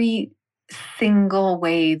every single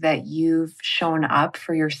way that you've shown up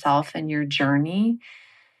for yourself and your journey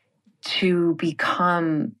to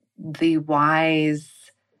become the wise,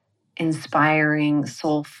 inspiring,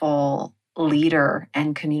 soulful leader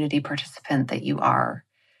and community participant that you are.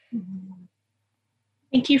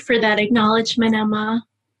 Thank you for that acknowledgement, Emma.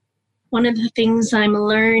 One of the things I'm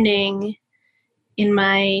learning in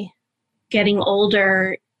my getting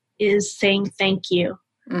older is saying thank you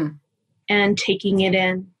and taking it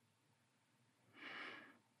in.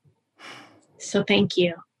 So thank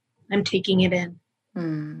you. I'm taking it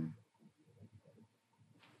in.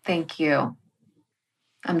 Thank you.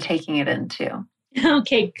 I'm taking it in too.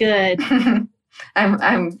 Okay, good.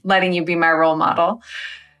 I'm letting you be my role model.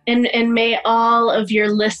 And may all of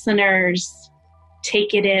your listeners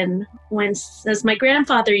take it in. When, as my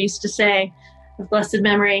grandfather used to say, of blessed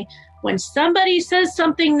memory, when somebody says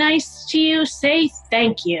something nice to you, say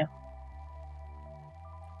thank you.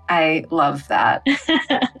 I love that.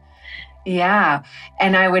 Yeah.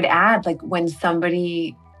 And I would add, when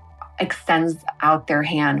somebody extends out their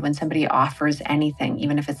hand, when somebody offers anything,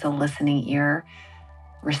 even if it's a listening ear,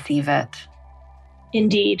 receive it.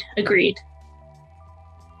 Indeed. Agreed.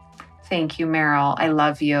 Thank you, Merryl. I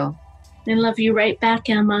love you. I love you right back,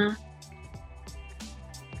 Emma.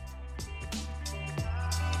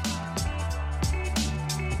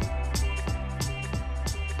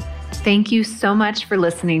 Thank you so much for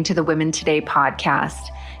listening to the Women Today podcast.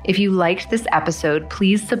 If you liked this episode,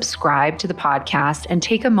 please subscribe to the podcast and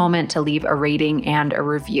take a moment to leave a rating and a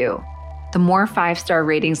review. The more 5-star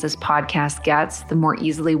ratings this podcast gets, the more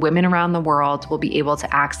easily women around the world will be able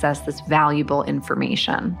to access this valuable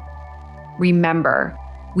information. Remember,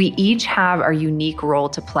 we each have our unique role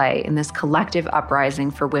to play in this collective uprising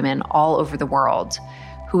for women all over the world.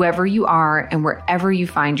 Whoever you are and wherever you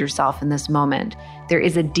find yourself in this moment, there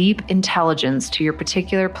is a deep intelligence to your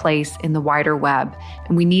particular place in the wider web,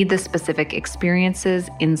 and we need the specific experiences,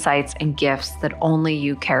 insights, and gifts that only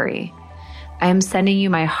you carry. I am sending you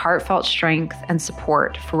my heartfelt strength and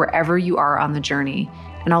support for wherever you are on the journey,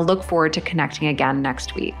 and I'll look forward to connecting again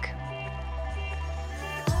next week.